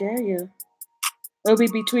it, I dare you. It'll be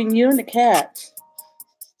between you and the cat.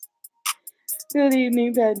 Good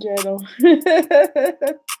evening, Pangetto.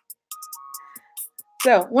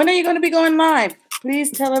 So, when are you going to be going live? Please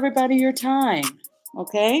tell everybody your time,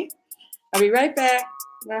 okay? I'll be right back.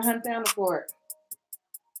 I'm going to hunt down the fork.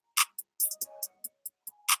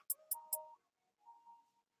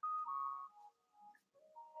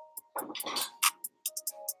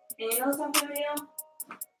 And you know something, Leo?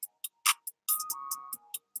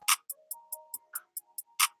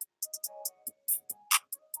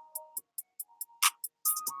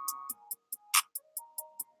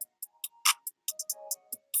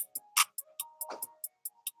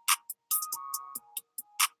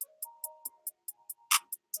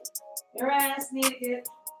 Your ass need to get.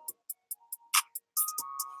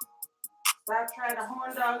 Stop trying to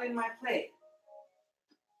horn dog in my plate.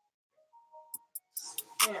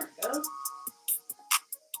 There we go.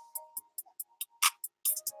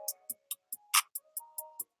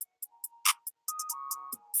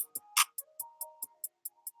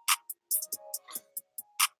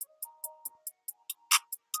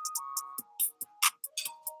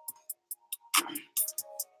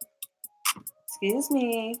 Excuse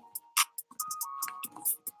me.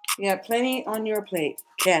 You got plenty on your plate,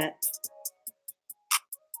 cat.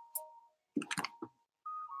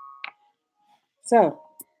 So,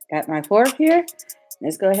 got my fork here.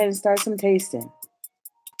 Let's go ahead and start some tasting.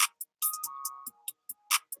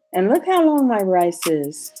 And look how long my rice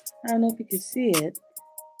is. I don't know if you can see it.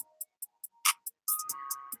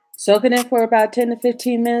 Soak it in for about 10 to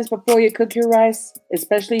 15 minutes before you cook your rice,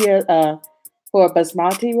 especially your for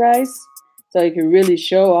basmati rice. So you can really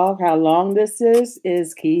show off how long this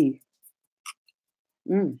is key.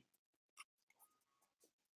 Mm.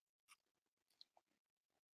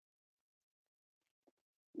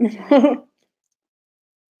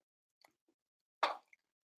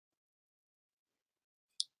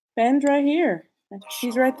 Ben's right here.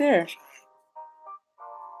 She's right there.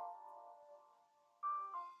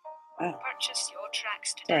 Wow. Purchase your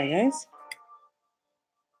tracks today. Sorry, guys.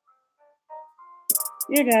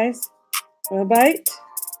 Here, guys. Want a bite?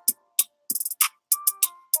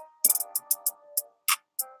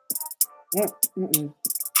 Mm-mm.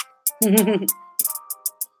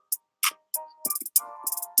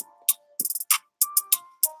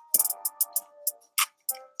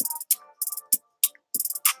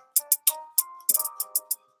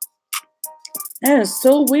 That is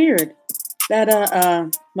so weird that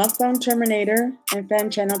Mukbang Terminator and Fan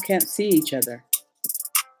Channel can't see each other.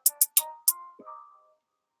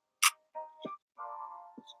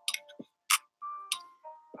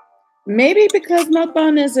 Maybe because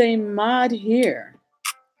Mukbang is a mod here.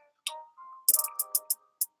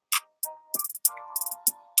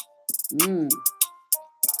 Mm.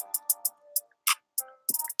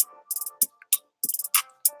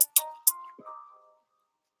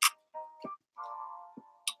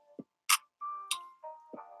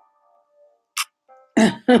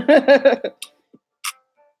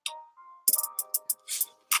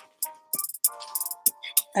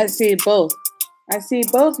 I see both. I see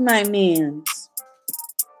both my means.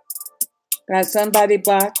 Got somebody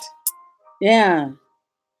blocked? Yeah.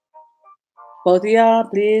 Both of y'all,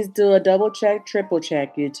 please do a double check, triple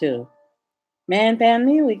check, you too. Man,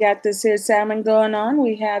 family, we got this here salmon going on.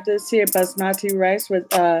 We have this here basmati rice with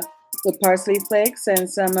parsley flakes and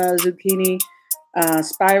some zucchini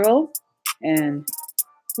spiral. And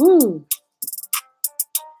woo!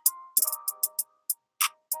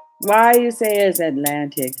 Why you say it's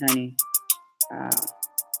Atlantic, honey?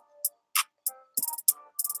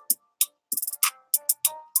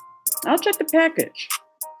 I'll check the package.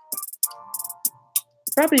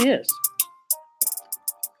 Probably is.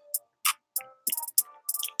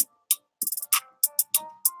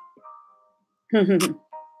 The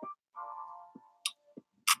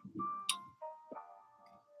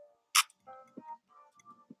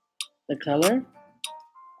color?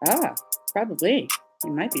 Ah, probably.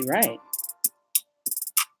 You might be right.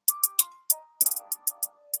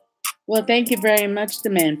 Well, thank you very much, the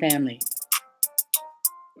Man family.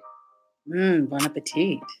 Bon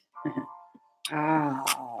appetit. Ah.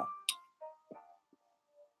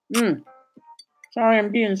 Sorry,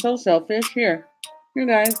 I'm being so selfish. Here, you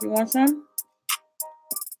guys, you want some?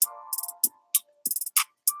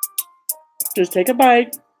 Just take a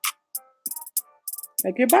bite.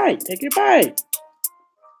 Take your bite. Take your bite.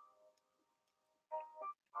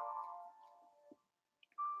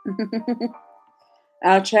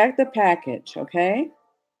 I'll check the package, okay?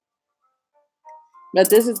 But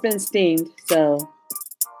this has been steamed, so.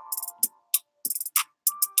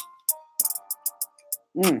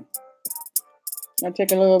 I'll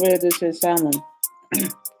take a little bit of this here salmon.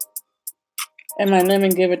 And my lemon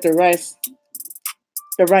give it the right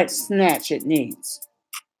snatch it needs.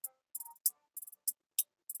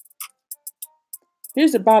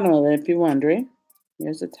 Here's the bottom of it if you're wondering.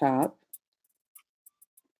 Here's the top.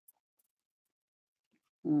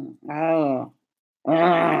 Oh.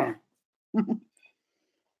 Ah.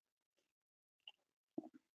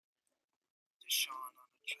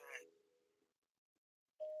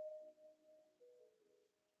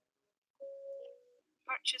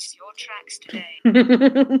 Purchase your tracks today.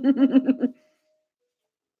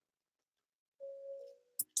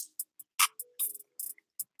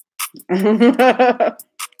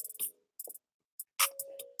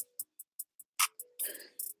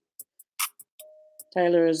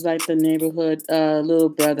 Tyler is like the neighborhood little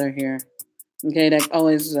brother here. Okay, that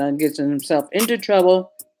always gets himself into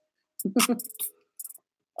trouble.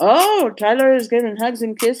 Oh, Tyler is giving hugs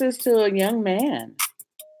and kisses to a young man.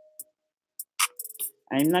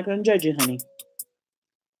 I'm not going to judge you, honey.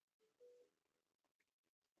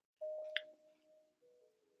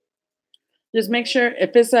 Just make sure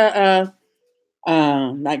if it's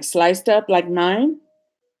like sliced up like mine,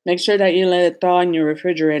 make sure that you let it thaw in your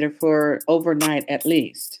refrigerator for overnight at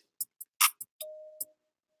least.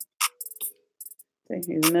 Okay,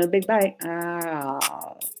 here's another big bite.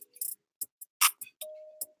 Ah.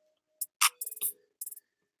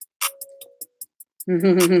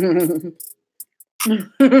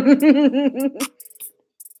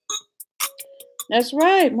 That's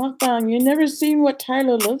right, Mukbang. You never seen what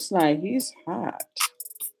Tyler looks like. He's hot.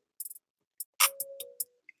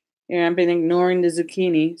 Here, I've been ignoring the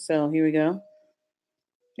zucchini, so here we go.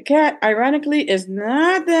 The cat, ironically, is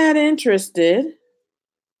not that interested.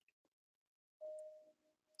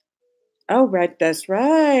 Oh, right, that's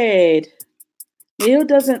right. Neil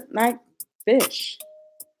doesn't like fish.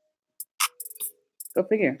 Go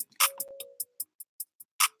figure.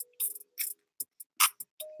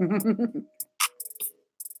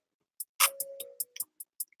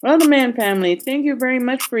 Well, the Man family, thank you very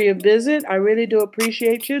much for your visit. I really do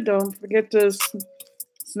appreciate you. Don't forget to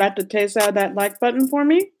smack the taste out of that like button for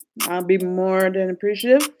me, I'll be more than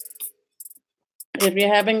appreciative. If you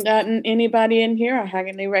haven't gotten anybody in here, I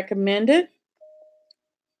highly recommend it.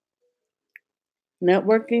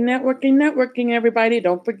 Networking, networking, networking, everybody.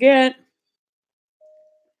 Don't forget.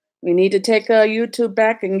 We need to take YouTube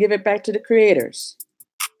back and give it back to the creators.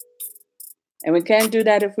 And we can't do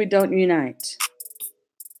that if we don't unite.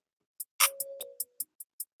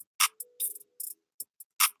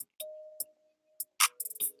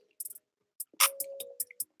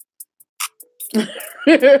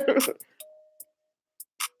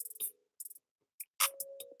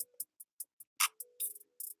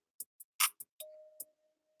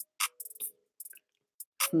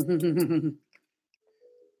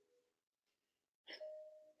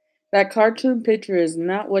 That cartoon picture is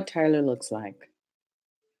not what Tyler looks like.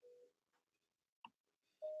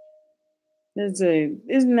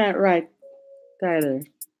 Isn't that right, Tyler?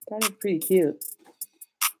 Tyler's pretty cute.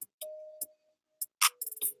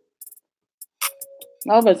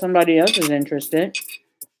 I'll bet somebody else is interested.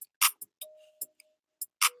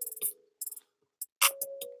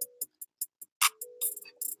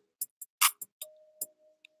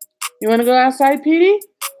 You want to go outside, Petey?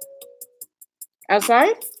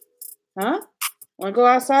 Outside? Huh? Want to go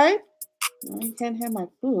outside? No, you can't have my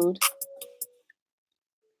food.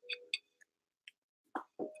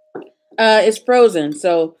 It's frozen,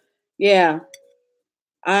 so yeah.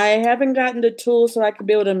 I haven't gotten the tool so I could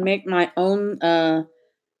be able to make my own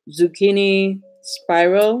zucchini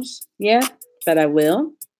spirals yet, but I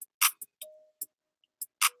will.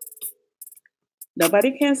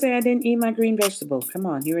 Nobody can say I didn't eat my green vegetable. Come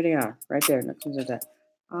on, here they are, right there. Look at that.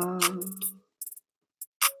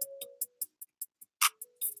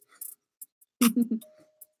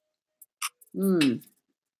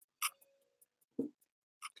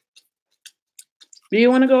 Do you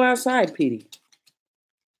want to go outside, Petey?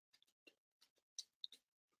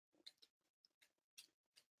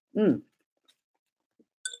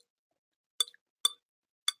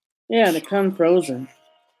 Yeah, they come frozen.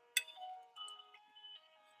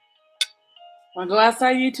 Want to go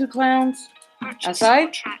outside, you two clowns?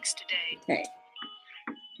 Outside? Okay.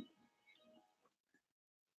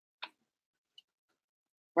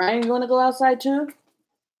 Ryan, you want to go outside too?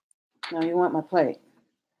 No, you want my plate.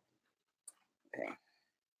 Okay.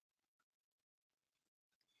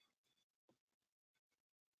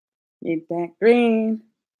 Eat that green.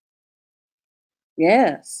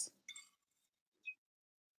 Yes.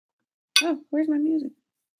 Oh, where's my music?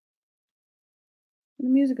 Where'd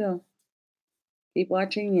the music go? Keep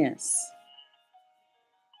watching, yes.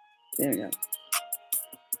 There we go.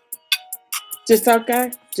 Just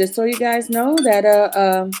so you guys know that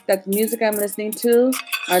that the music I'm listening to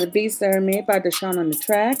are the beats that are made by Deshaun on the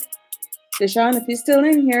track. Deshaun, if you're still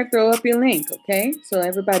in here, throw up your link, okay? So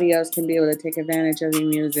everybody else can be able to take advantage of your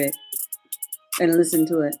music and listen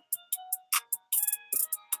to it.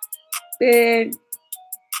 Big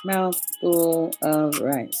mouthful of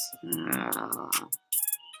rice.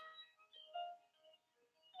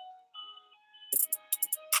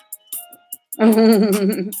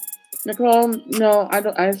 Nicole, no, I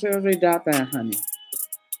don't. I seriously doubt that, honey.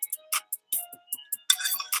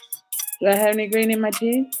 Do I have any green in my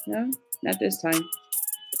tea? No, not this time.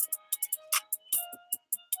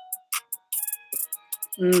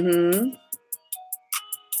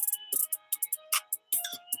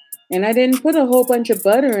 And I didn't put a whole bunch of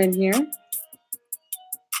butter in here.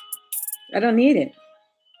 I don't need it.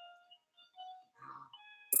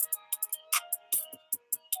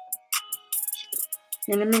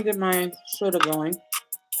 Here, let me get my soda going.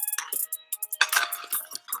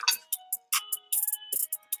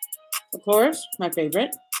 Of course, my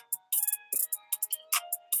favorite.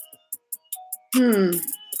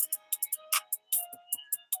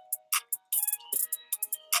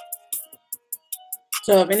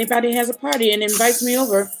 So if anybody has a party and invites me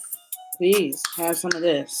over, please have some of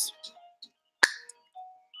this.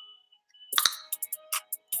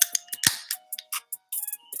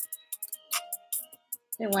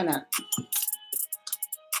 And why not?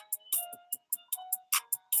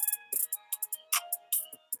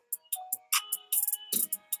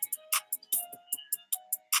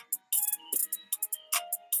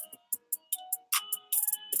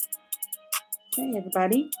 Okay,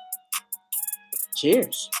 everybody.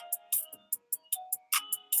 Cheers.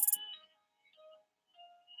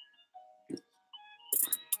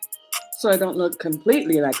 So I don't look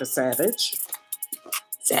completely like a savage.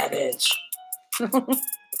 Savage. The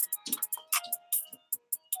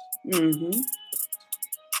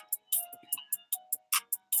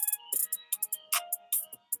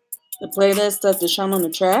playlist of Deshaun on the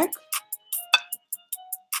track.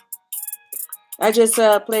 I just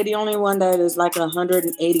played the only one that is like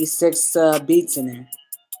 186 beats in there.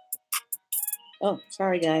 Oh,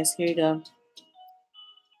 sorry guys. Here you go.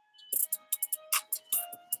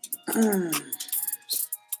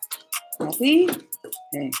 Happy?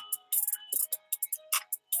 Hey.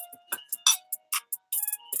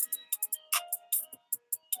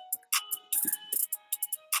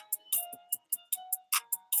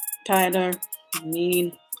 Tyler,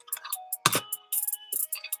 mean.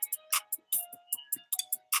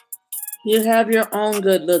 You have your own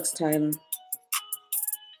good looks, Tyler.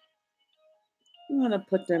 I'm going to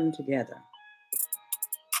put them together.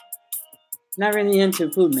 Not really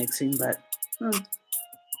into food mixing, but...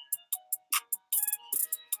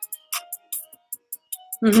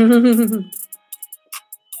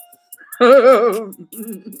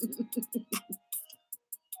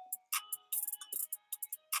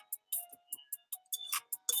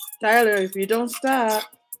 Tyler, if you don't stop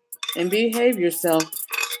and behave yourself,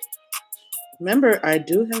 remember, I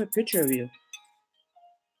do have a picture of you.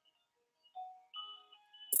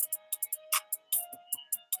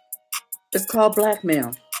 It's called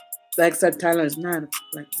blackmail. Except Tyler is not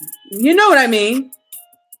blackmail. You know what I mean.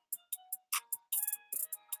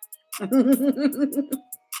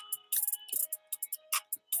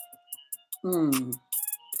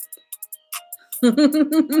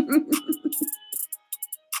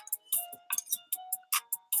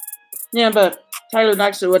 Yeah, but Tyler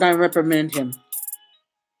likes it when I reprimand him.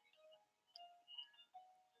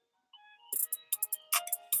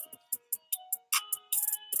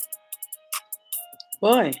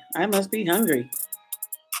 Boy, I must be hungry.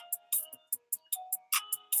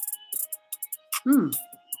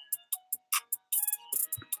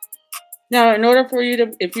 Now, in order for you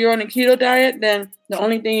to, if you're on a keto diet, then the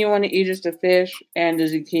only thing you want to eat is the fish and the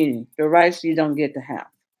zucchini. The rice you don't get to have.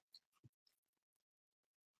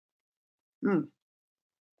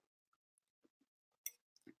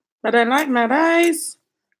 But I like my rice.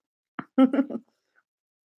 Don't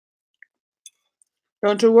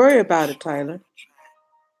you worry about it, Tyler.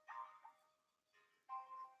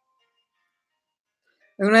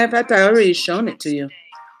 As a matter of fact, I already shown it to you.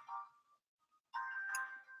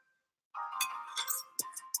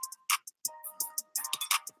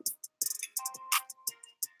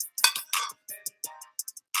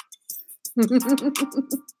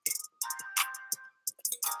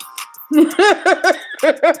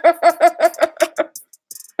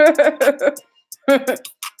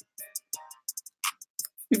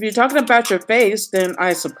 If you're talking about your face, then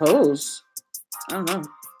I suppose. I don't know.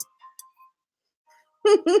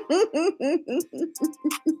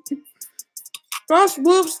 Frost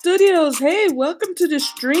Wolf Studios, hey, welcome to the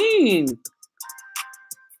stream.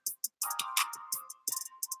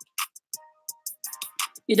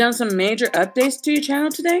 You done some major updates to your channel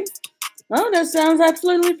today? Oh, that sounds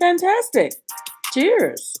absolutely fantastic.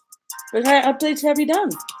 Cheers. What kind of updates have you done?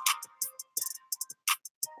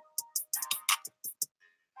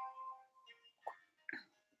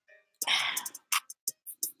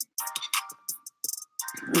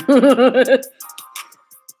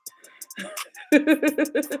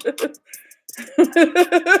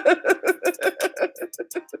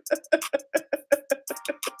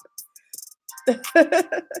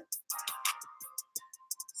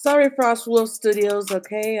 Sorry, Frost Wolf Studios,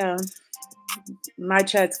 okay? My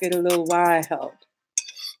chats get a little wild,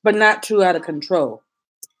 but not too out of control,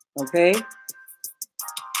 okay?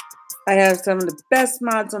 I have some of the best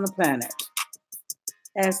mods on the planet.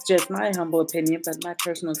 That's just my humble opinion, but my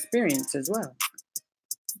personal experience as well.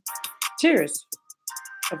 Cheers.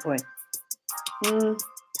 Oh boy.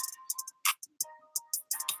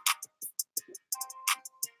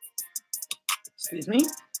 Excuse me.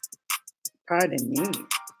 Pardon me.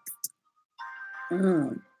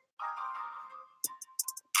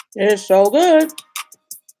 It's so good.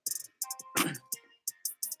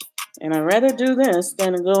 And I'd rather do this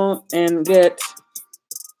than go and go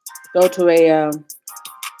to a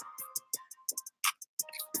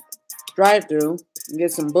drive-through and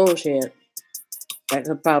get some bullshit that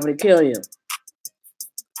could probably kill you.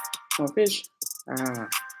 More fish.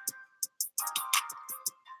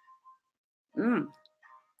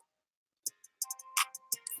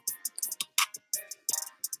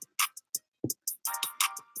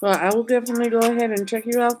 Well, I will definitely go ahead and check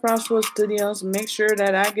you out, Frostwood Studios, and make sure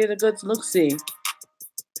that I get a good look-see.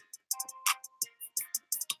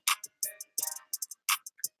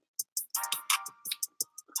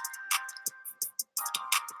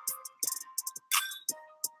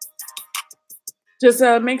 Just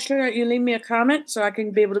make sure that you leave me a comment so I can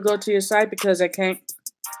be able to go to your site, because I can't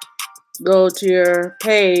go to your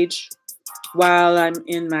page while I'm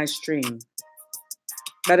in my stream.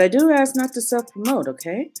 But I do ask not to self-promote,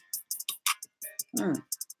 okay? Mm.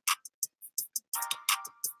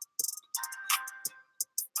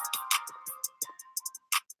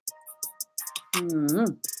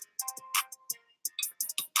 Mm.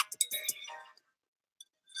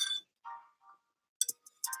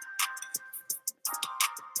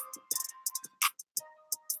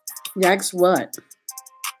 Yikes, what?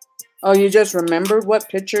 Oh, you just remembered what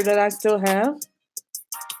picture that I still have?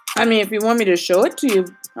 I mean, if you want me to show it to you,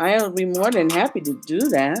 I'll be more than happy to do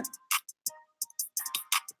that.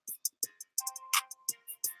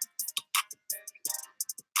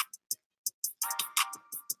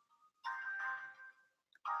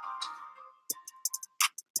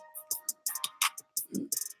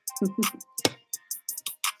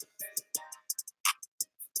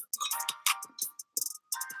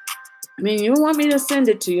 I mean, you want me to send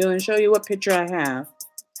it to you and show you what picture I have.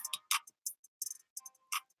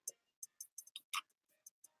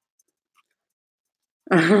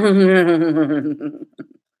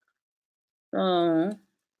 Oh,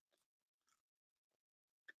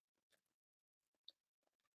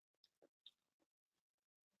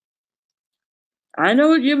 I know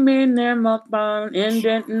what you mean there, mukbang,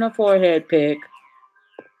 indent in the forehead pic.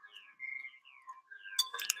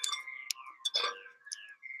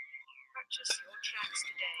 Purchase your tracks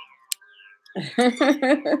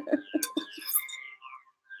today.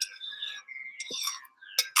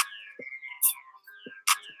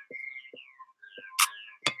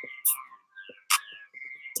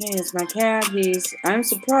 Hey, it's my cat. I'm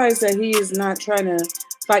surprised that he is not trying to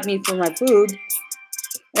fight me for my food.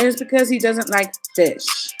 And it's because he doesn't like fish.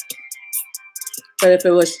 But if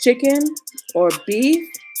it was chicken or beef,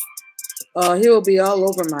 he will be all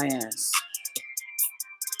over my ass.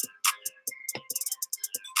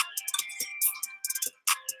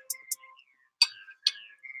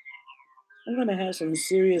 I'm gonna have some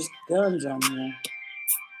serious guns on me.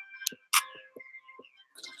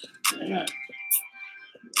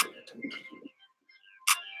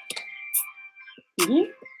 Mm-hmm.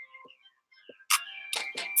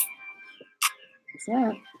 What's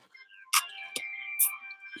that?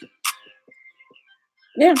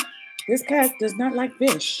 Yeah, this cat does not like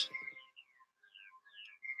fish.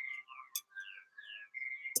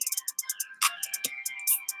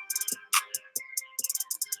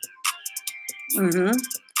 Mm-hmm.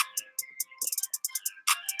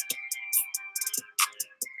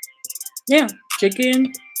 Yeah,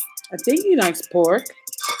 chicken. I think he likes pork.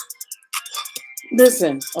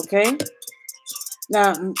 Listen, okay?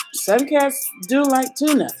 Now, some cats do like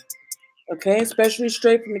tuna, okay? Especially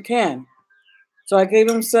straight from the can. So I gave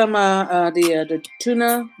him some the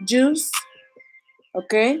tuna juice,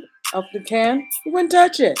 okay, off the can. He wouldn't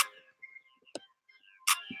touch it.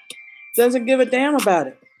 Doesn't give a damn about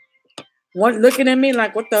it. One looking at me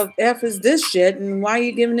like, what the F is this shit, and why are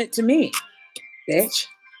you giving it to me, bitch?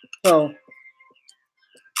 So,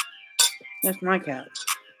 that's my couch.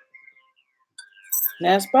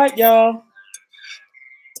 Last bite, y'all.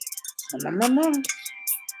 I'm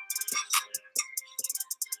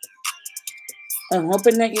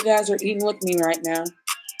hoping that you guys are eating with me right now.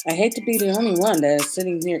 I hate to be the only one that is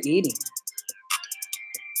sitting here eating.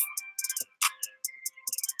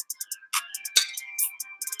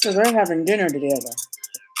 Because we're having dinner together.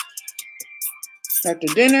 After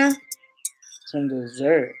dinner, some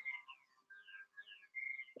dessert.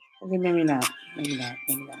 Okay, maybe not. Maybe not.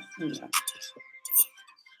 Maybe not. Maybe not.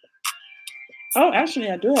 Oh, actually,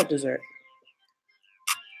 I do have dessert.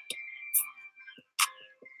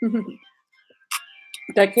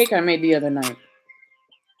 That cake I made the other night.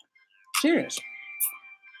 Cheers.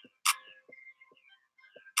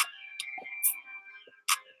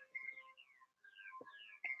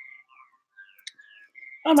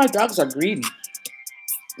 Oh, my dogs are greedy.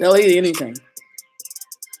 They'll eat anything.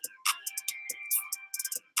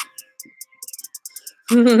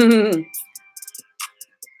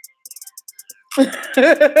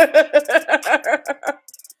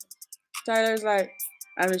 Tyler's like,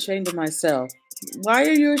 I'm ashamed of myself. Why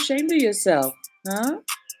are you ashamed of yourself? Huh?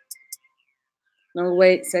 No,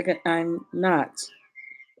 wait, second, I'm not.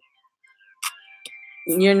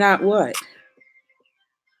 You're not what?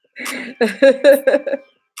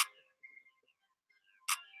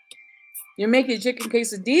 You're making chicken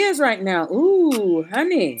quesadillas right now. Ooh,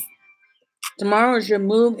 honey. Tomorrow is your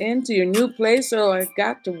move into your new place, so I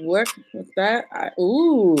got to work with that.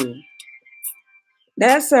 Ooh.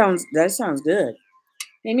 That sounds good.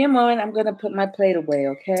 Give me a moment. I'm gonna put my plate away,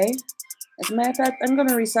 okay? As a matter of fact, I'm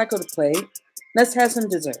gonna recycle the plate. Let's have some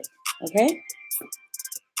dessert, okay?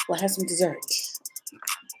 We'll have some dessert.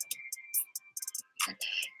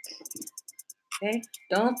 Okay?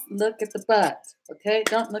 Don't look at the butt. Okay?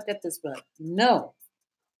 Don't look at this butt. No.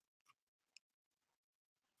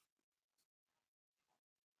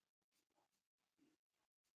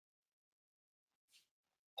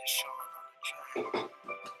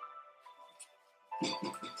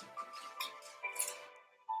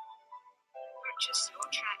 Purchase your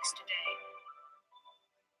tracks today.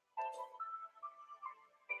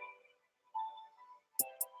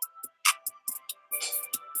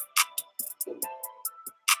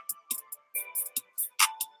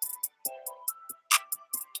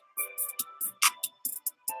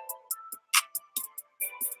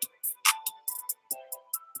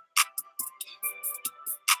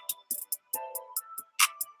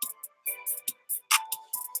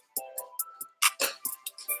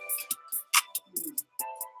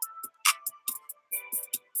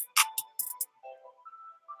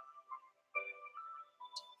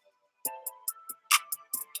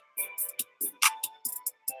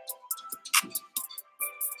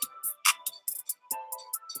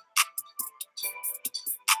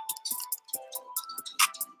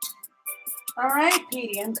 All right,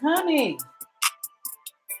 Petey, I'm coming.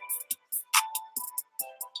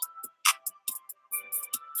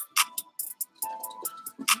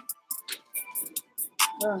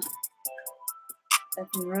 Oh,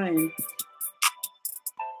 effing Ryan.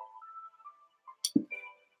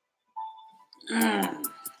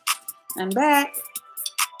 I'm back.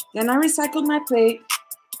 Then I recycled my plate,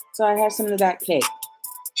 so I have some of that cake.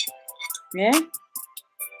 Yeah?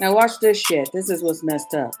 Now watch this shit. This is what's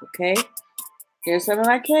messed up, okay? Here's some of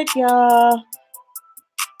my cake, y'all.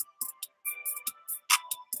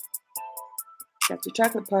 Got your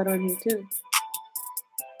chocolate part on you, too.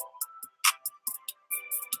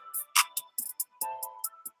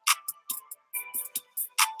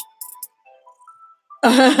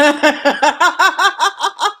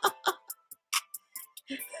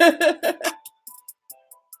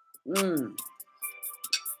 mm.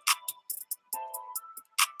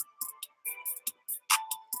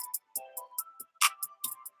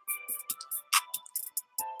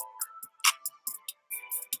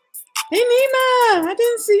 Hey, Nima, I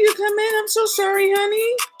didn't see you come in. I'm so sorry,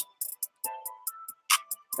 honey.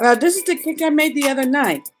 This is the cake I made the other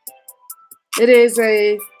night.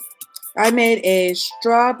 I made a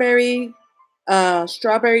strawberry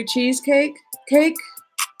cheesecake cake.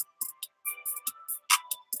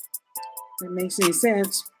 If it makes any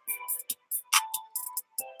sense.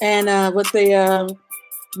 And with the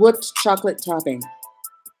whipped chocolate topping.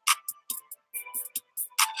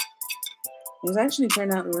 It's actually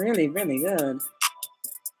turned out really, really good.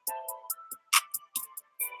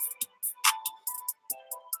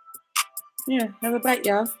 Here, have a bite,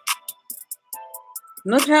 y'all.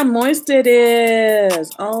 Look how moist it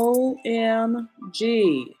is.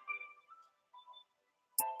 OMG.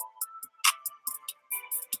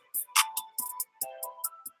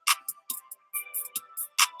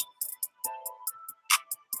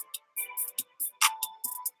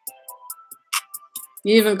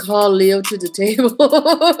 You even called Leo to the table.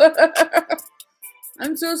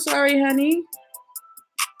 I'm so sorry, honey.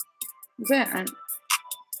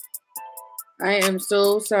 I am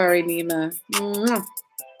so sorry, Nima. Mwah.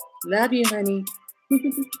 Love you, honey.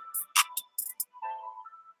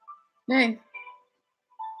 Hey.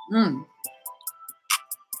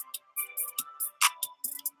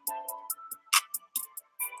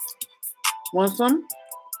 Want some?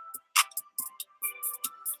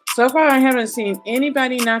 So far, I haven't seen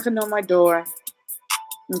anybody knocking on my door,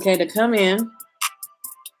 okay, to come in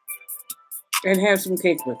and have some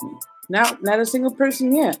cake with me. Not a single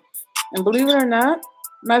person yet. And believe it or not,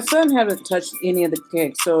 my son hasn't touched any of the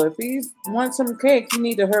cake. So if he wants some cake, you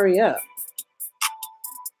need to hurry up.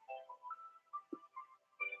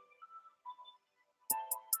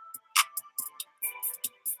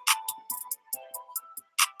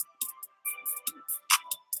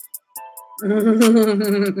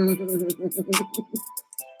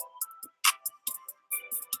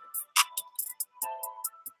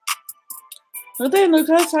 Well then,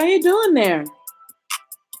 Lucas, how you doing there?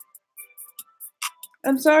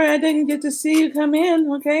 I'm sorry I didn't get to see you come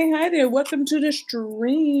in. Okay, hi there. Welcome to the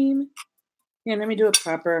stream. Here, let me do it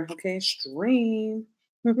proper. Okay, stream.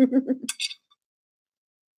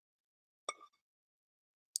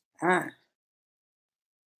 Ah.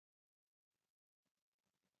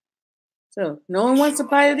 So, no one wants a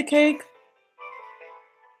bite of the cake?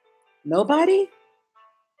 Nobody?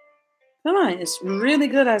 Come on, it's really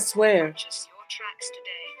good, I swear. Purchase your tracks today.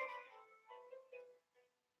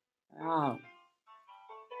 Wow.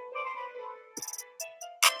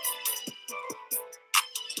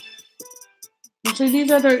 You see,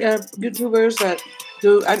 these other YouTubers that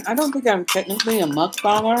do, I don't think I'm technically a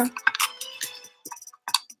mukbanger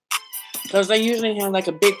because they usually have like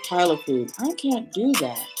a big pile of food. I can't do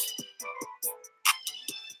that.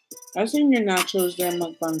 I've seen your nachos there,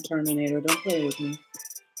 mukbang Terminator. Don't play with me.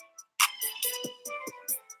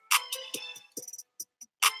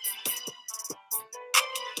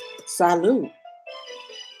 Salute.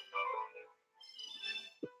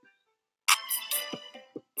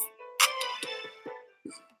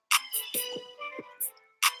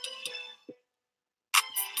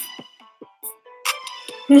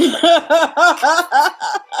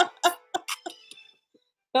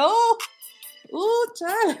 Oh, ooh,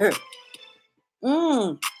 Tyler.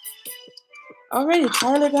 Already,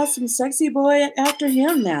 Tyler got some sexy boy after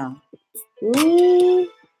him now. Ooh,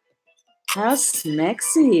 how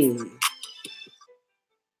smexy.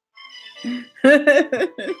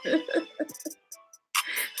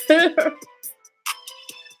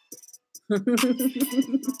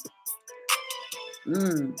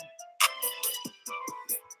 mm.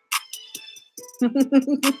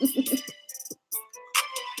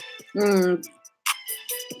 mm.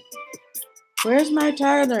 Where's my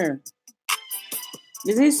Tyler?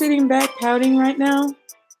 Is he sitting back pouting right now?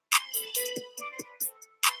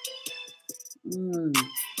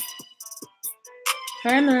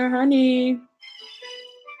 Tyler, honey,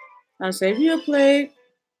 I'll save you a plate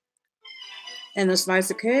and a slice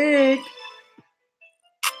of cake.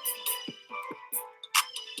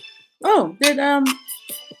 Oh,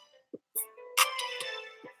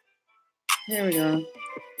 here we go.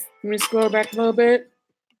 Let me scroll back a little bit.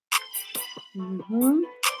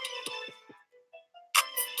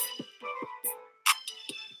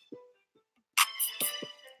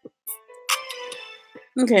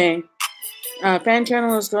 Okay. Fan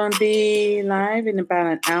channel is going to be live in about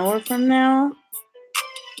an hour from now.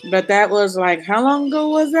 But that was like, how long ago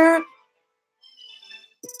was that?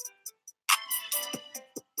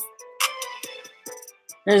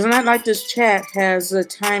 It's not like this chat has a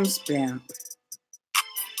time span.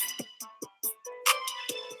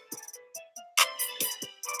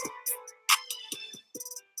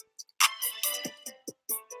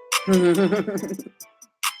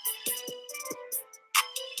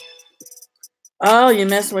 Oh, you're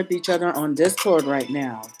messing with each other on Discord right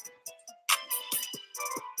now.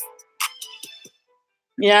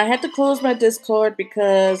 Yeah, I had to close my Discord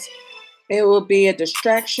because it will be a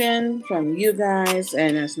distraction from you guys,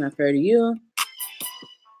 and that's not fair to you.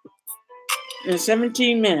 In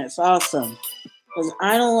 17 minutes, awesome. Because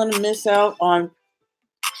I don't want to miss out on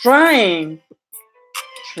trying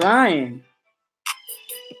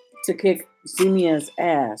to kick Zemia's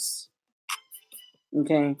ass.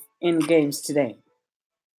 Okay, in games today.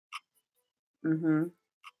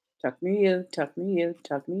 Talk me you.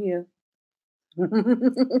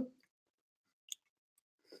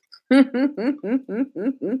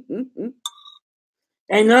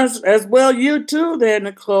 And as well you too there,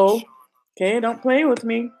 Nicole. Okay, don't play with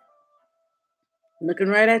me. I'm looking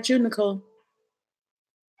right at you, Nicole.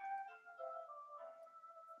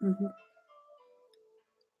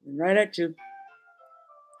 Right at you.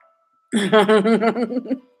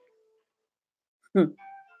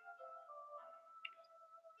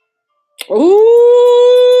 Ooh!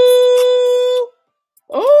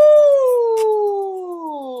 Ooh!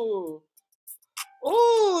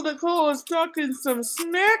 Ooh, Nicole is talking some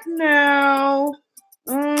smack now.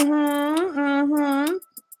 All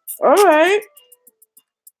right.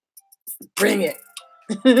 Bring it.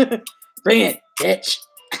 Bring it, bitch.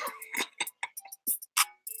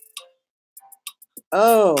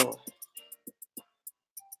 Oh.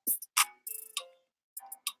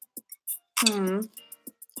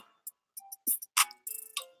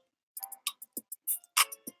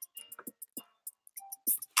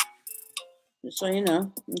 Just so you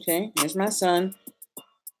know. Okay, here's my son.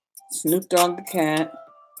 Snoop Dogg the cat.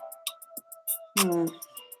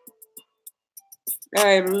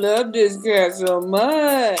 I love this cat so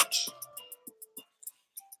much.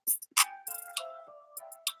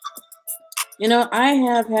 You know, I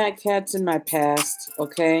have had cats in my past,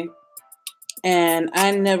 okay? And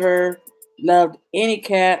I never loved any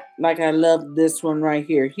cat like I love this one right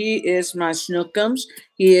here. He is my Snookums.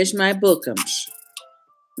 He is my Bookums.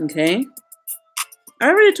 Okay? I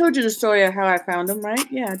already told you the story of how I found him,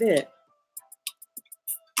 right? Yeah, I did.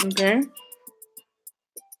 Okay?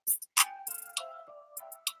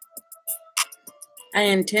 I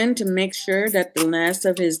intend to make sure that the last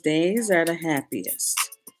of his days are the happiest.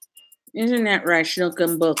 Isn't that right,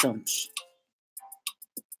 Snookum Bookums?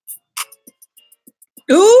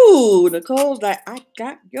 Ooh, Nicole's like, I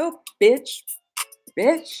got your bitch.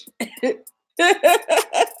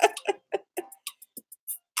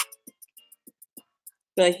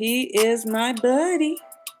 But he is my buddy.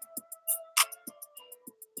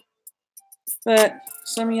 But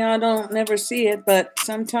some of y'all don't never see it. But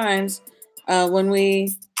sometimes when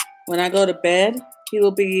when I go to bed, he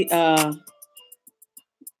will be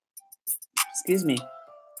excuse me.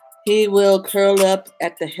 He will curl up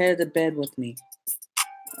at the head of the bed with me.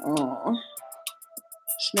 Oh,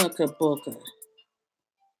 Snooker Booker.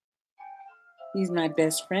 He's my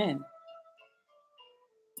best friend.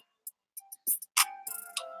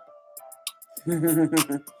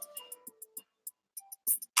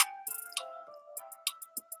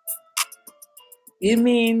 You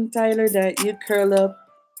mean, Tyler, that you curl up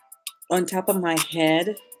on top of my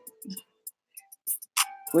head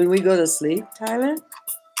when we go to sleep, Tyler?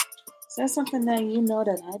 Is that something that you know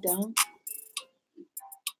that I don't?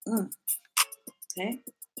 Mm, okay.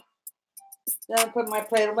 Then I'll put my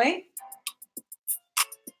plate away.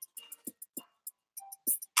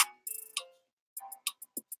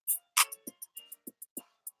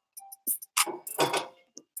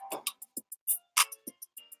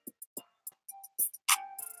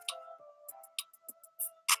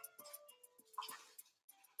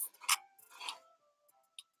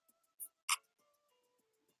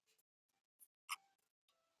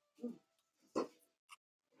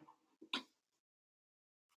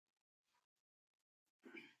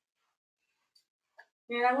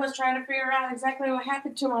 Yeah, I was trying to figure out exactly what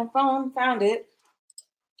happened to my phone. Found it.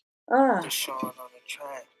 Ah.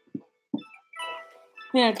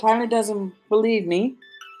 Yeah, Tyler doesn't believe me.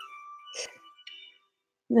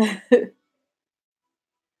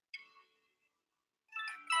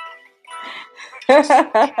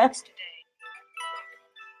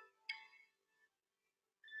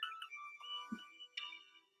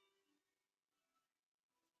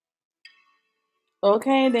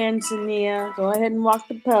 Okay, then, Sania, go ahead and walk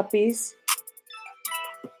the puppies.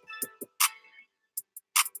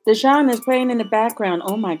 Deshaun is playing in the background.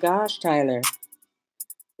 Oh my gosh, Tyler.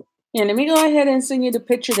 Yeah, let me go ahead and send you the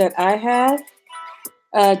picture that I have,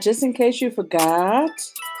 just in case you forgot.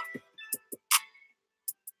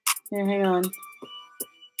 Here, hang on.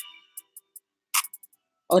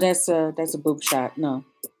 Oh, that's a boob shot. No,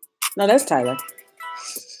 no, that's Tyler.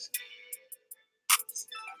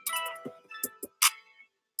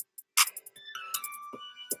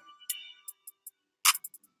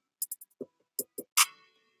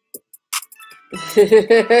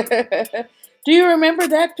 Do you remember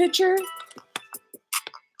that picture?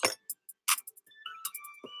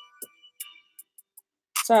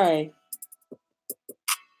 Sorry.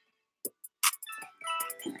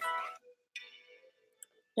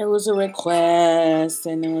 It was a request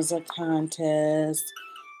and it was a contest.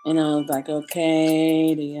 And I was like,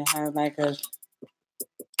 okay, do you have like a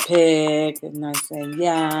pick? And I said,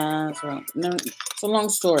 yeah. So, no, it's a long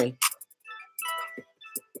story.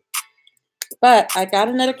 But I got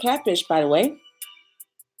another catfish, by the way.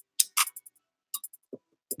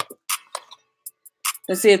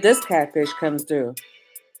 Let's see if this catfish comes through.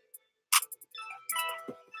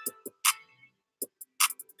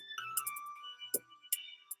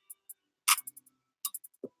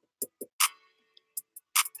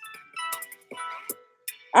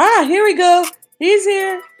 Ah, here we go. He's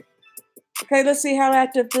here. Okay, let's see how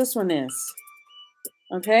active this one is.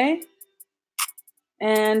 Okay.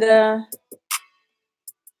 And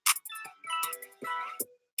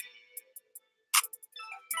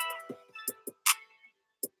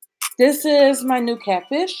this is my new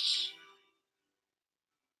catfish.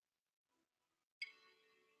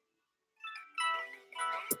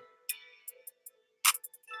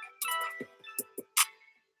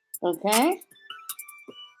 Okay.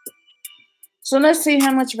 So let's see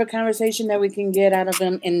how much of a conversation that we can get out of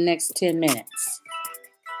him in the next 10 minutes.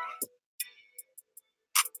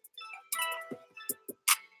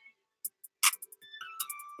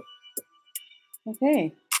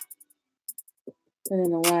 Okay. Put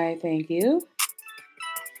in a Y, thank you.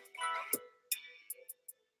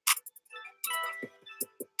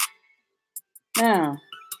 Now,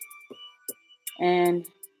 and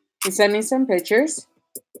he sent me some pictures.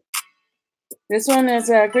 This one is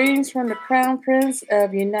greetings from the Crown Prince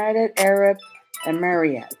of United Arab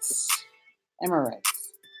Emirates. Emirates,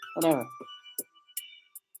 whatever.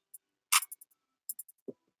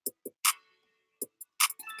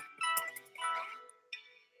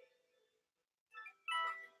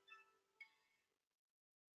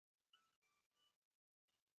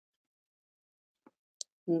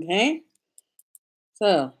 Okay.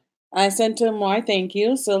 So I sent him why thank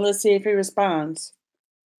you. So let's see if he responds.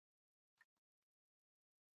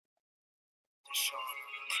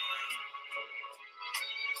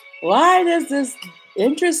 Why does this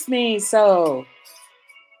interest me so?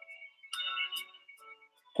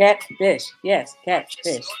 Catfish. Yes,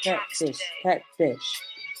 catfish. Catfish. Catfish.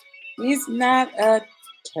 He's not a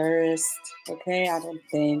tourist. Okay, I don't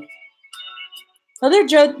think. Oh, there,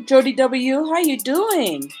 Jody W. How you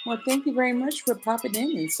doing? Well, thank you very much for popping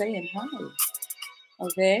in and saying hi.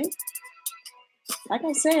 Okay. Like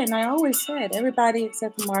I said, and I always said, everybody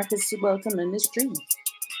except Marcus is welcome in this stream.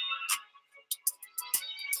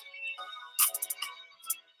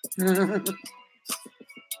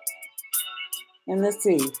 And let's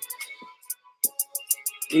see.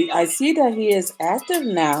 I see that he is active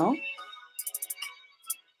now.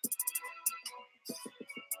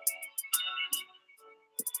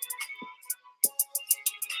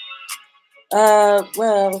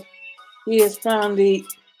 Well, he is from the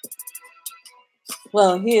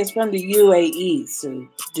UAE, so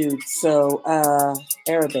dude. So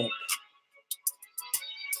Arabic.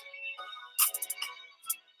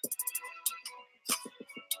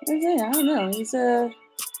 Okay, I don't know. He's a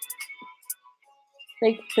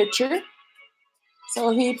fake picture. So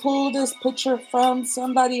he pulled this picture from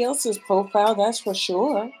somebody else's profile, that's for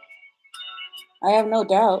sure. I have no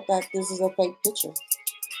doubt that this is a fake picture.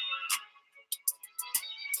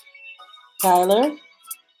 Tyler,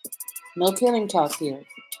 no killing talk here.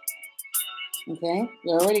 Okay?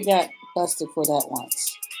 You already got busted for that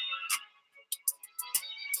once.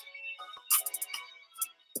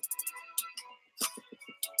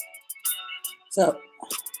 So,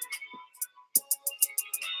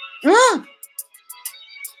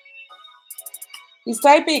 he's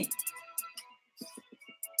typing.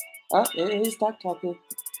 Oh, he's talking.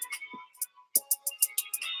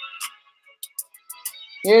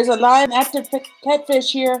 Here's a live active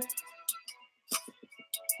catfish here.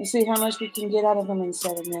 Let's see how much we can get out of him in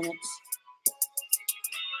 7 minutes.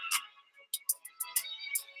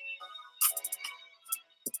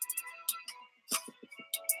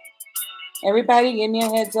 Everybody, give me a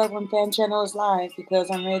heads up when Fan Channel is live because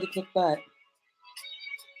I'm ready to kick butt.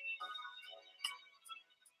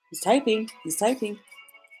 He's typing. He's typing.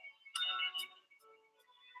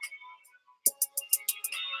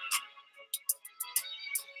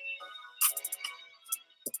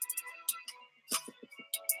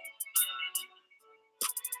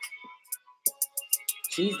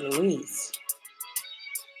 Jeez Louise.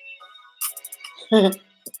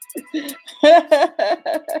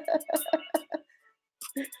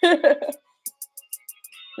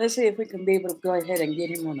 Let's see if we can be able to go ahead and get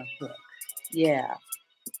him on a hook. Yeah.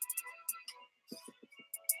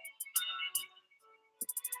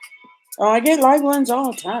 Oh, I get live ones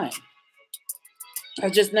all the time. I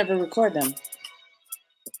just never record them.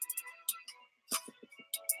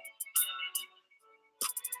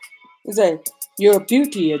 It's like, your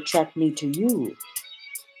beauty attract me to you.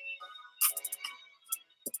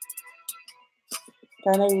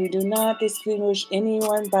 Finally, we do not distinguish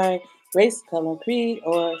anyone by race, color, creed,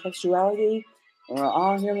 or sexuality. We're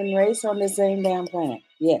all human race on the same damn planet.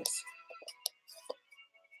 Yes.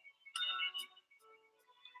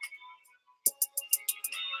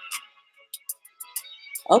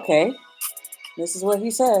 Okay. This is what he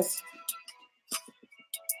says.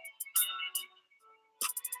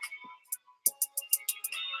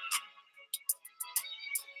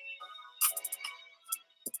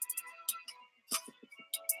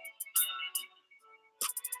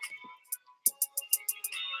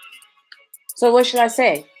 So what should I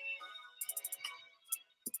say?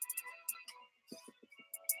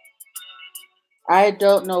 I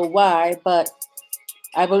don't know why, but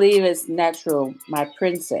I believe it's natural, my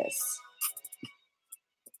princess.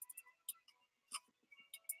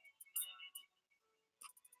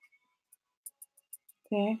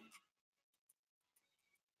 Okay.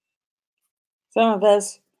 Some of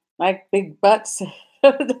us like big butts.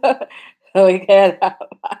 So we can't.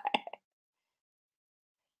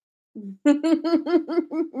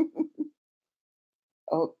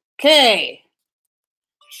 Okay.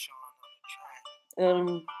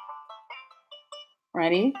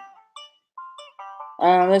 Ready?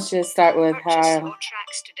 Let's just start with how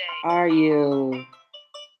are you?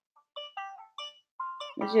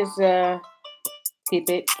 Let's just keep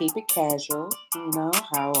it casual. You know,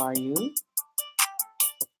 how are you?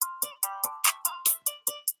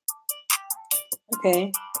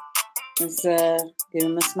 Okay. Let's give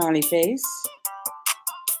him a smiley face.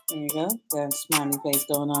 There you go. Got a smiley face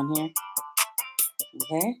going on here.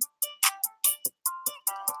 Okay.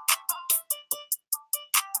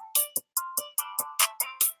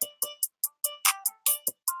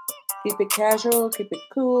 Keep it casual, keep it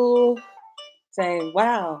cool. Say,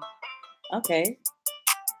 wow, okay.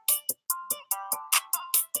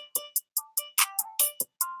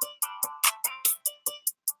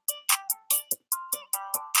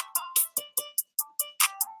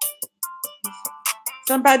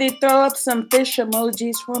 Somebody throw up some fish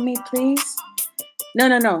emojis for me, please.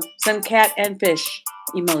 No. Some cat and fish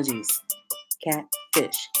emojis.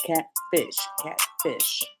 Catfish, catfish,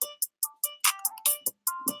 catfish.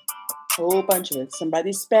 Whole bunch of it.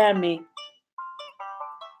 Somebody spam me.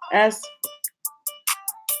 As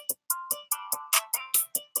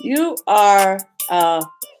you are a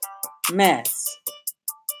mess.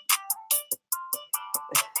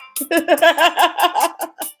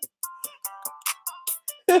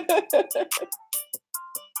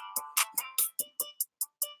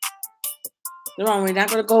 No, we're not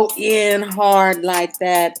gonna go in hard like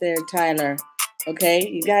that there, Tyler. Okay,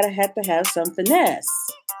 you gotta have to have some finesse.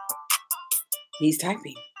 He's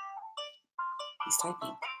typing. He's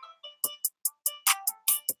typing.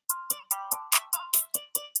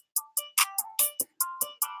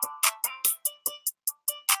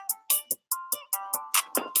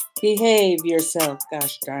 Behave yourself,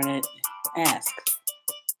 gosh darn it. Ask.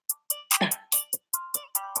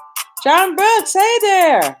 John Brooks, hey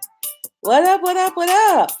there. What up, what up, what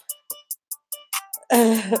up?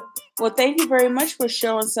 Well, thank you very much for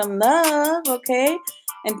showing some love, okay?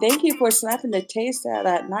 And thank you for slapping the taste out of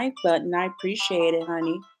that like button. I appreciate it,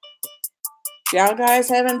 honey. Y'all guys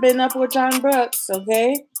haven't been up with John Brooks,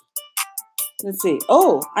 okay? Let's see.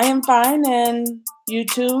 Oh, I am fine, and you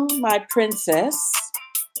too, my princess.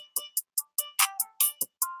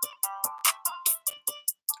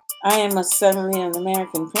 I am suddenly an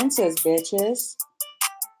American princess, bitches.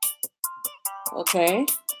 Okay.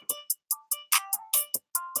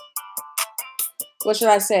 What should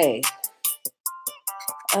I say?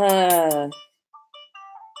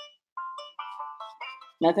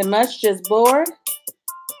 Nothing much, just bored.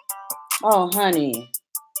 Oh, honey.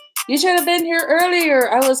 You should have been here earlier.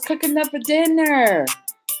 I was cooking up a dinner.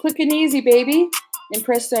 Quick and easy, baby.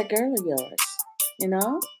 Impress that girl of yours. You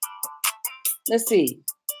know? Let's see.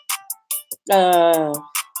 Doing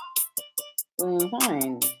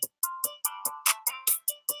fine.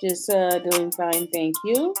 Just doing fine, thank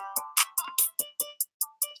you.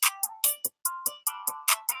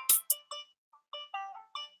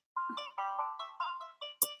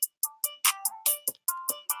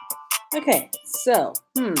 Okay, so,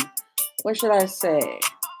 what should I say?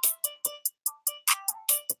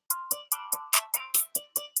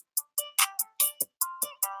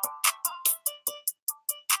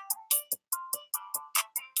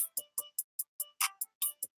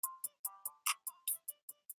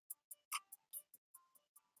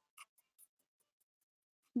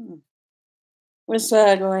 Let's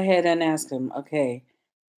go ahead and ask him, okay,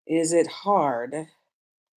 is it hard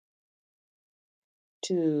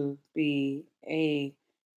to be a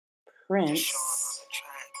prince?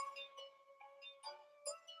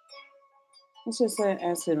 Let's just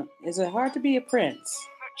ask him, is it hard to be a prince?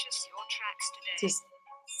 Purchase your tracks today. Just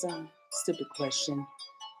some stupid question.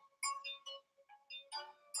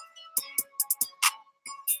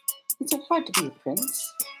 Is it hard to be a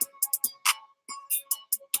prince?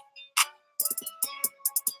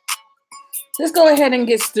 Let's go ahead and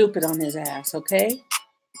get stupid on his ass, okay?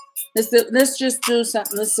 Let's just do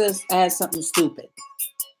something. Let's just add something stupid.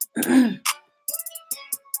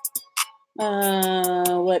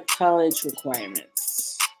 What college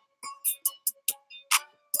requirements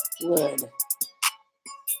would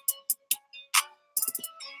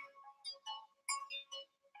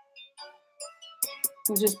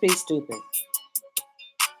let's just be stupid.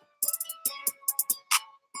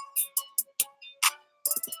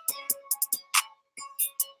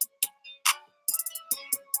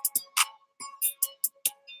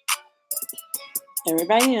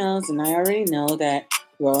 Everybody knows, and I already know, that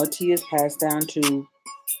royalty is passed down to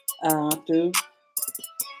through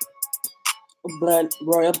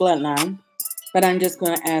royal bloodline. But I'm just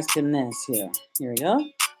going to ask him this here. Here we go.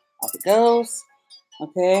 Off it goes.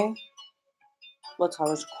 Okay. What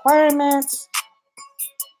college requirements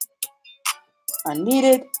are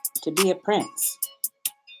needed to be a prince?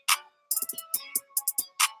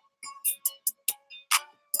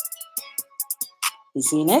 You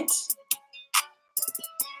seen it?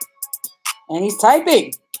 And he's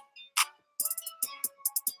typing.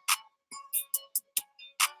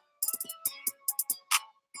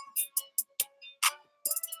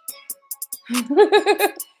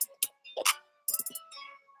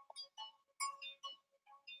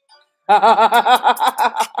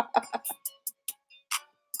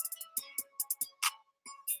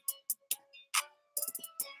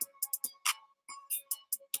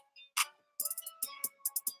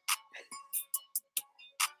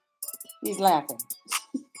 He's laughing.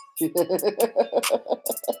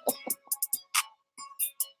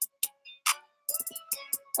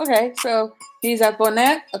 Okay, so He's up on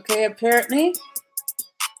that. Okay, apparently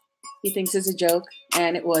he thinks it's a joke,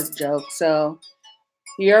 and it was a joke. So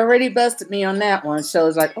he already busted me on that one. So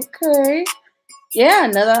it's like, okay, yeah,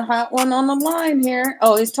 another hot one on the line here.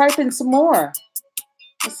 Oh, he's typing some more.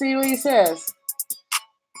 Let's see what he says.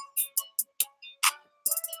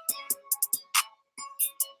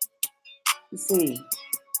 Let's see.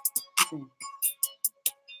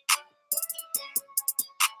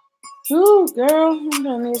 Ooh, girl, I'm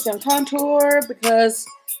gonna need some contour because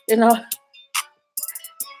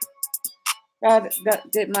God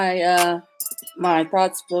did my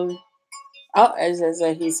thoughts blue. Oh, as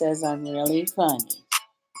he says, I'm really funny.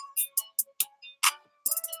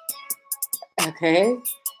 Okay,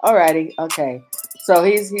 alrighty, okay. So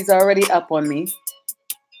he's already up on me.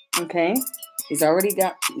 Okay, he's already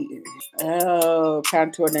got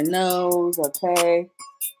contour the nose. Okay,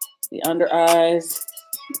 the under eyes,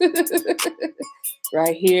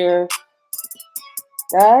 right here.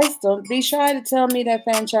 Guys, don't be shy to tell me that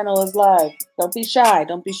fan channel is live. Don't be shy.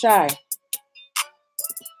 Don't be shy.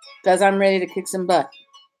 Because I'm ready to kick some butt.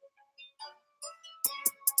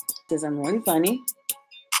 Because I'm really funny.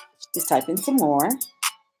 Just type in some more.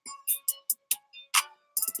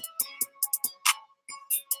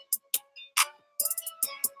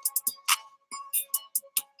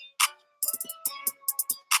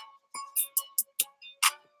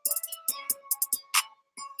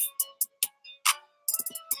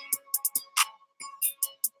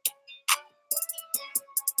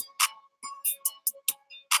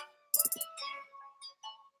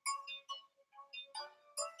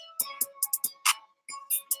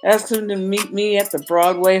 Ask him to meet me at the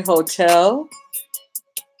Broadway Hotel.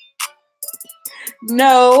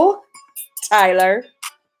 No, Tyler.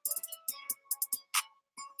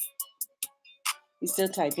 He's still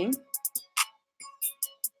typing.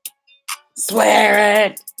 Swear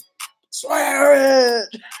it. Swear it.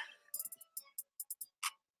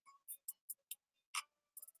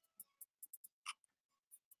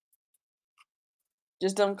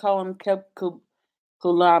 Just don't call him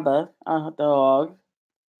Kulaba, a dog.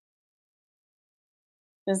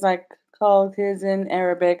 It's like call kids in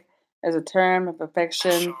Arabic as a term of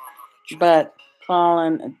affection, but call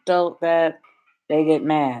an adult that, they get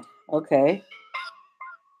mad. Okay.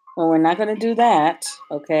 Well, we're not going to do that.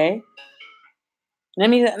 Okay.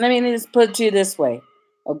 Let me just put it to you this way.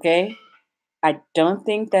 Okay. I don't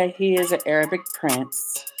think that he is an Arabic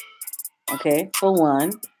prince. Okay, for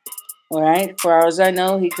one. All right. For as I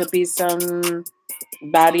know, he could be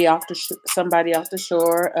somebody off the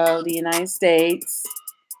shore of the United States.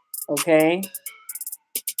 Okay.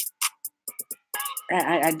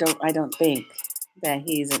 I don't think that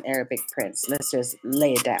he's an Arabic prince. Let's just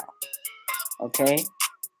lay it down. Okay.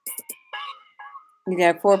 You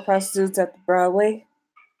got 4 prostitutes at the Broadway.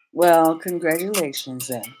 Well, congratulations,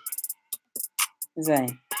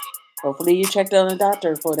 Zane. Hopefully you checked on the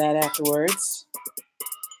doctor for that afterwards.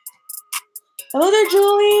 Hello there,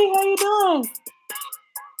 Julie. How you doing?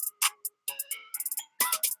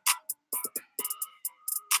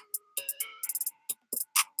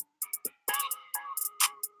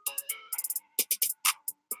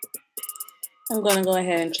 I'm going to go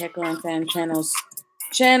ahead and check on Fan Channel's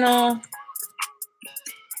channel.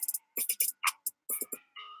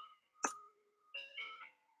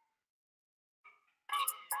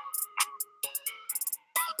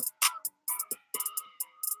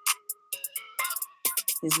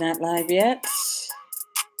 He's not live yet.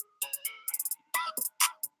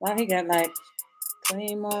 Wow, he got like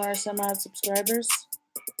 20 more some odd subscribers.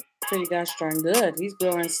 Pretty gosh darn good. He's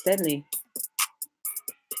growing steadily.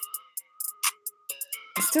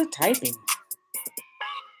 He's still typing.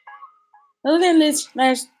 Hello there, Liz.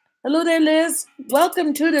 Hello there, Liz.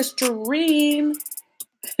 Welcome to the stream.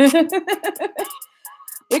 We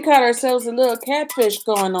caught ourselves a little catfish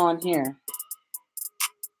going on here.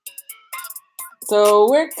 So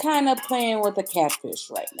we're kind of playing with a catfish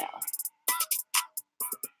right now.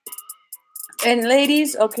 And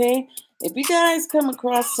ladies, okay, if you guys come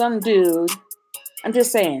across some dude, I'm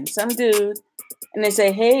just saying, some dude, and they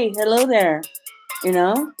say, hey, hello there,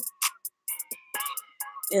 on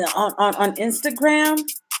Instagram,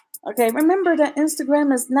 okay, remember that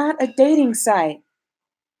Instagram is not a dating site,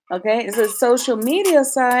 okay? It's a social media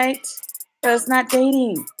site, but it's not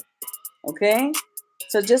dating, okay?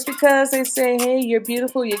 So just because they say, hey, you're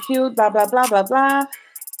beautiful, you're cute, blah, blah, blah, blah, blah,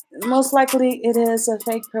 most likely it is a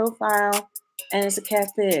fake profile and it's a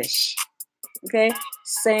catfish, okay?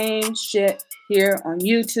 Same shit here on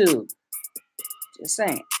YouTube. Just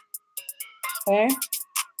saying. Okay.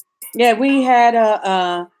 Yeah, we had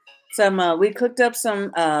we cooked up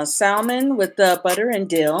some salmon with butter and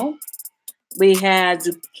dill. We had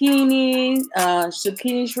zucchini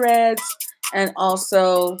shreds, and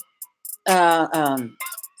also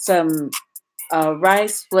some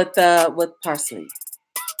rice with parsley.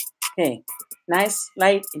 Okay, nice,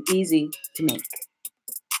 light, and easy to make.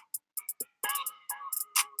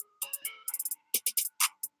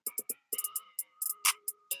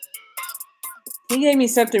 He gave me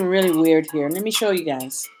something really weird here. Let me show you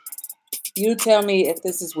guys. You tell me if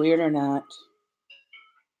this is weird or not.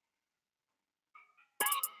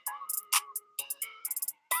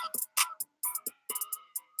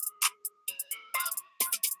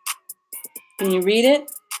 Can you read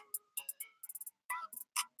it?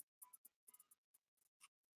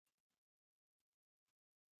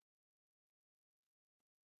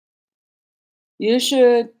 You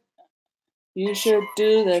should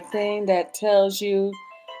do the thing that tells you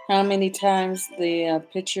how many times the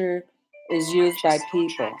picture is used by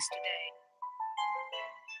people.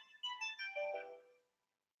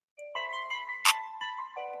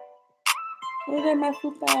 Look at my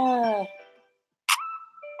fupa.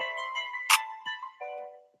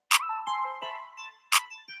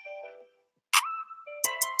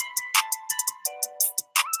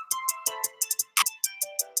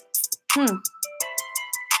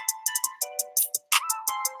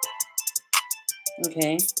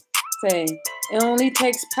 Okay. Say, it only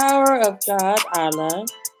takes power of God, Allah,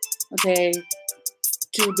 okay,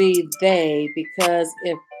 to be they, because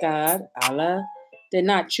if God, Allah, did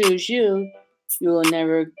not choose you, you will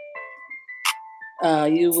never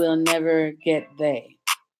get they.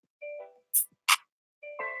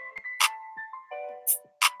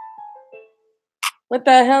 What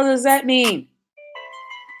the hell does that mean?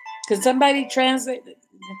 Could somebody translate?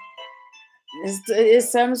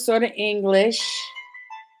 It's some sort of English,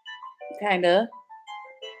 kind of.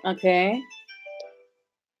 Okay.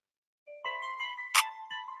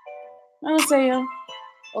 I'll say,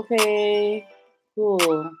 okay,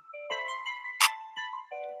 cool.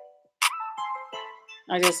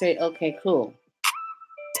 I just say, okay, cool.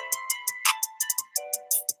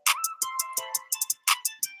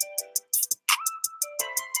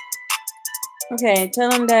 Okay, tell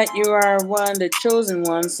him that you are one, the chosen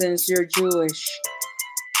one, since you're Jewish.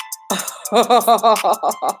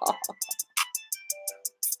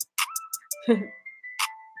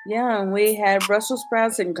 Yeah, and we had Brussels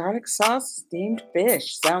sprouts and garlic sauce, steamed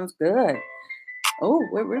fish. Sounds good. Oh,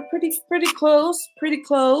 we're pretty close. Pretty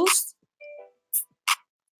close.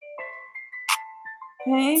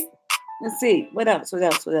 Okay. Let's see. What else? What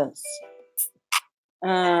else? What else?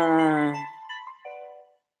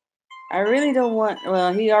 I really don't want.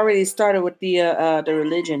 Well, he already started with the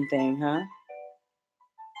religion thing, huh?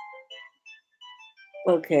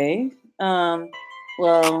 Okay.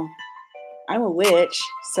 Well, I'm a witch,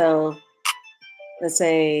 so let's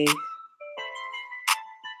say.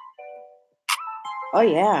 Oh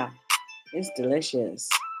yeah, it's delicious.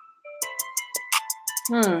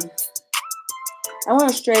 I want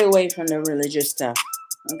to stray away from the religious stuff.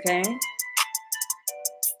 Okay.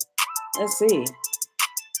 Let's see.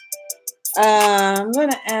 I'm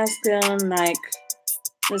gonna ask them like,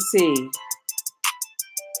 let's see,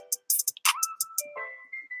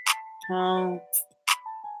 how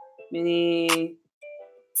many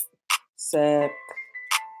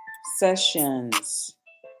sessions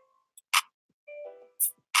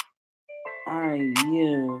are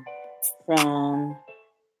you from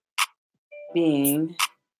being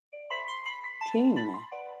king?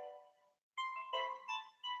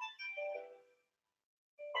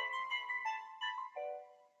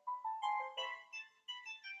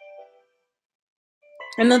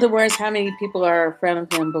 In other words, how many people are in front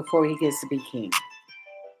of him before he gets to be king?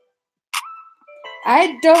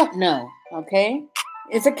 I don't know, okay?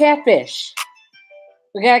 It's a catfish.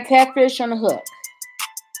 We got a catfish on the hook.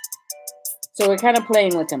 So we're kind of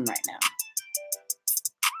playing with him right now.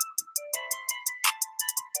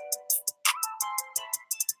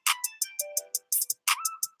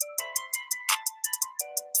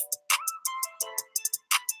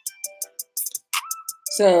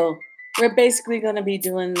 So we're basically going to be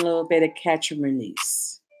doing a little bit of catch and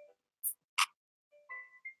release.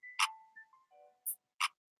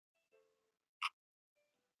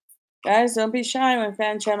 Guys, don't be shy when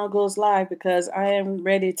Fan Channel goes live because I am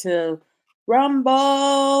ready to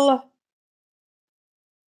rumble.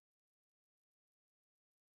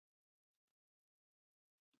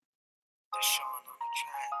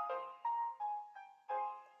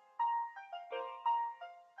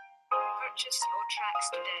 Purchase your tracks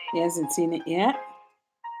today. He hasn't seen it yet.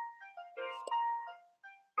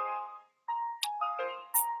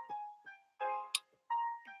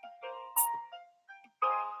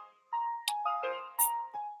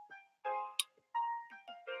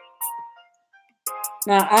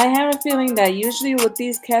 Now, I have a feeling that usually with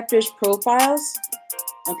these catfish profiles,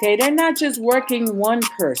 okay, they're not just working one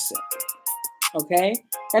person, okay?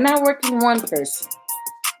 They're not working one person.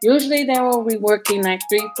 Usually they will be working like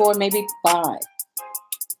 3, 4, maybe 5.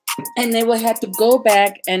 And they will have to go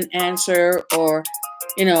back and answer or,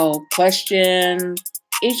 question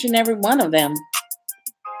each and every one of them.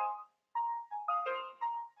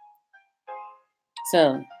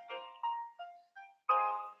 So,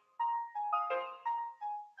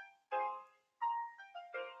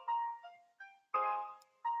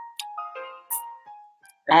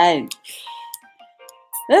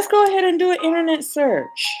 let's go ahead and do an internet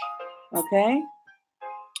search, okay?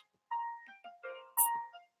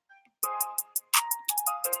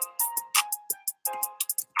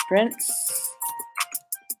 Prince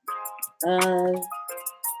of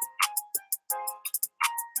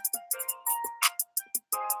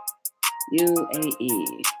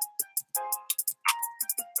UAE.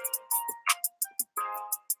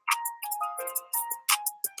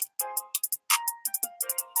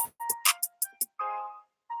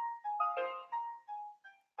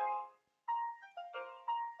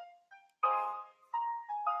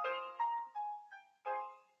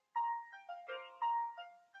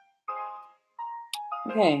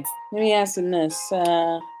 Okay, let me ask them this.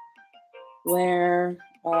 Where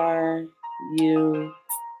are you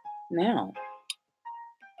now?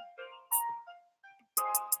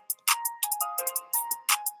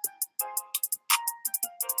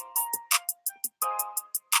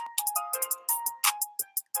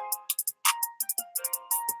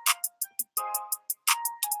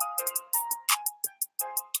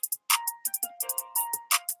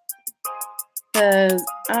 Because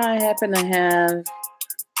I happen to have,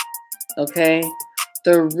 okay,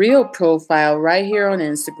 the real profile right here on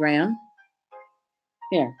Instagram.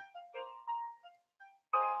 Here.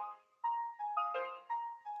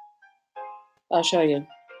 I'll show you.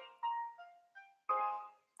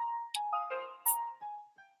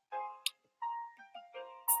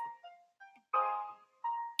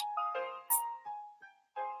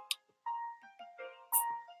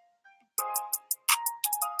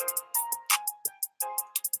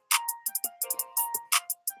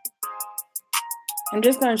 I'm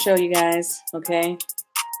just going to show you guys, okay?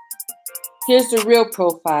 Here's the real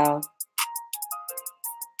profile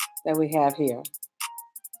that we have here.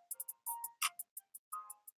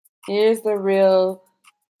 Here's the real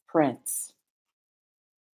Prince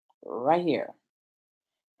right here.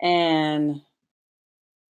 And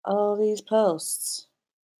all these posts.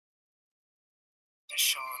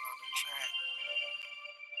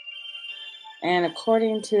 And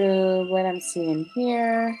according to what I'm seeing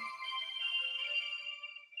here,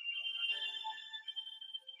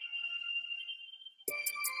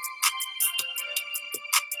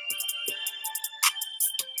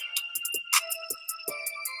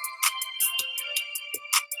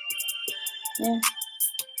 yeah,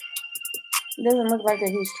 it doesn't look like that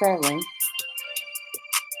he's traveling.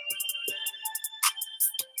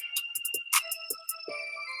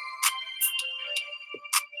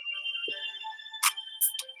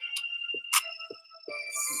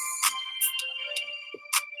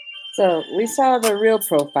 So we saw the real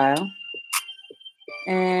profile,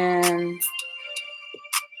 and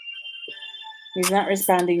he's not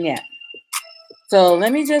responding yet. So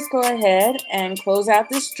let me just go ahead and close out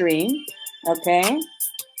the stream, okay?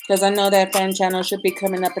 Because I know that fan channel should be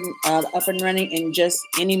coming up and running in just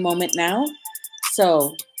any moment now.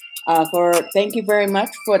 So thank you very much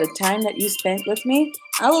for the time that you spent with me.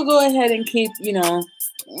 I will go ahead and keep,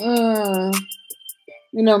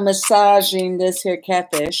 massaging this here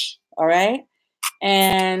catfish, all right?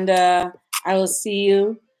 And I will see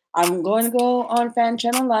you. I'm going to go on Fan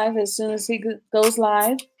Channel Live as soon as he goes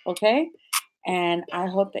live, okay? And I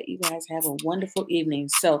hope that you guys have a wonderful evening.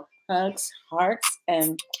 So hugs, hearts,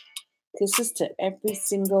 and kisses to every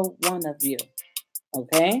single one of you,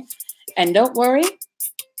 okay? And don't worry.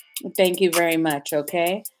 Thank you very much,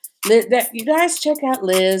 okay? You guys check out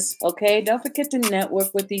Liz, okay? Don't forget to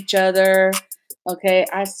network with each other, okay?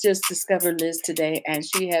 I just discovered Liz today, and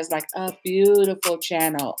she has like a beautiful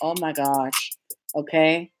channel. Oh my gosh,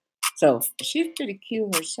 okay? So she's pretty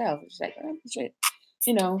cute herself. She's like,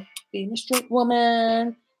 being a straight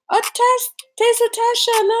woman. Oh, Taste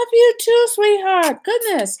Tasha, love you too, sweetheart.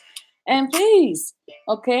 Goodness, and please,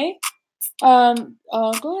 okay?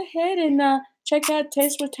 Go ahead and check out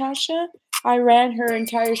Taste with Tasha. I ran her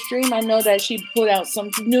entire stream. I know that she put out some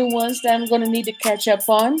new ones that I'm going to need to catch up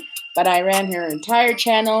on, but I ran her entire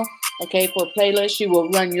channel, okay, for playlist. She will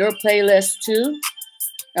run your playlist too,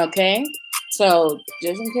 okay? So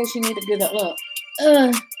just in case you need to get a little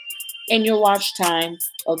in your watch time,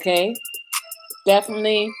 okay?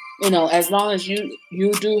 Definitely, as long as you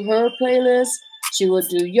do her playlist, she will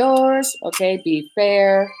do yours, okay? Be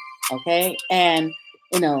fair, okay? And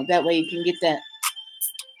that way you can get that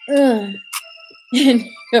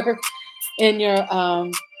in your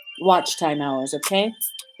watch time hours, okay?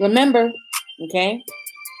 Remember, okay?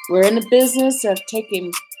 We're in the business of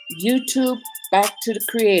taking YouTube back to the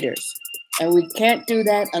creators. And we can't do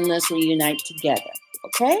that unless we unite together.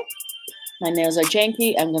 Okay? My nails are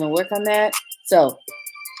janky. I'm going to work on that. So,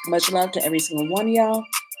 much love to every single one of y'all.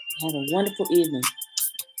 Have a wonderful evening.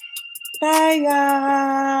 Bye,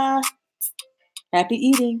 y'all. Happy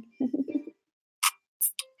eating.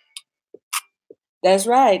 That's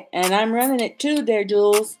right. And I'm running it too there,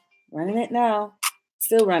 Jules. Running it now.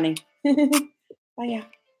 Still running. Bye, y'all.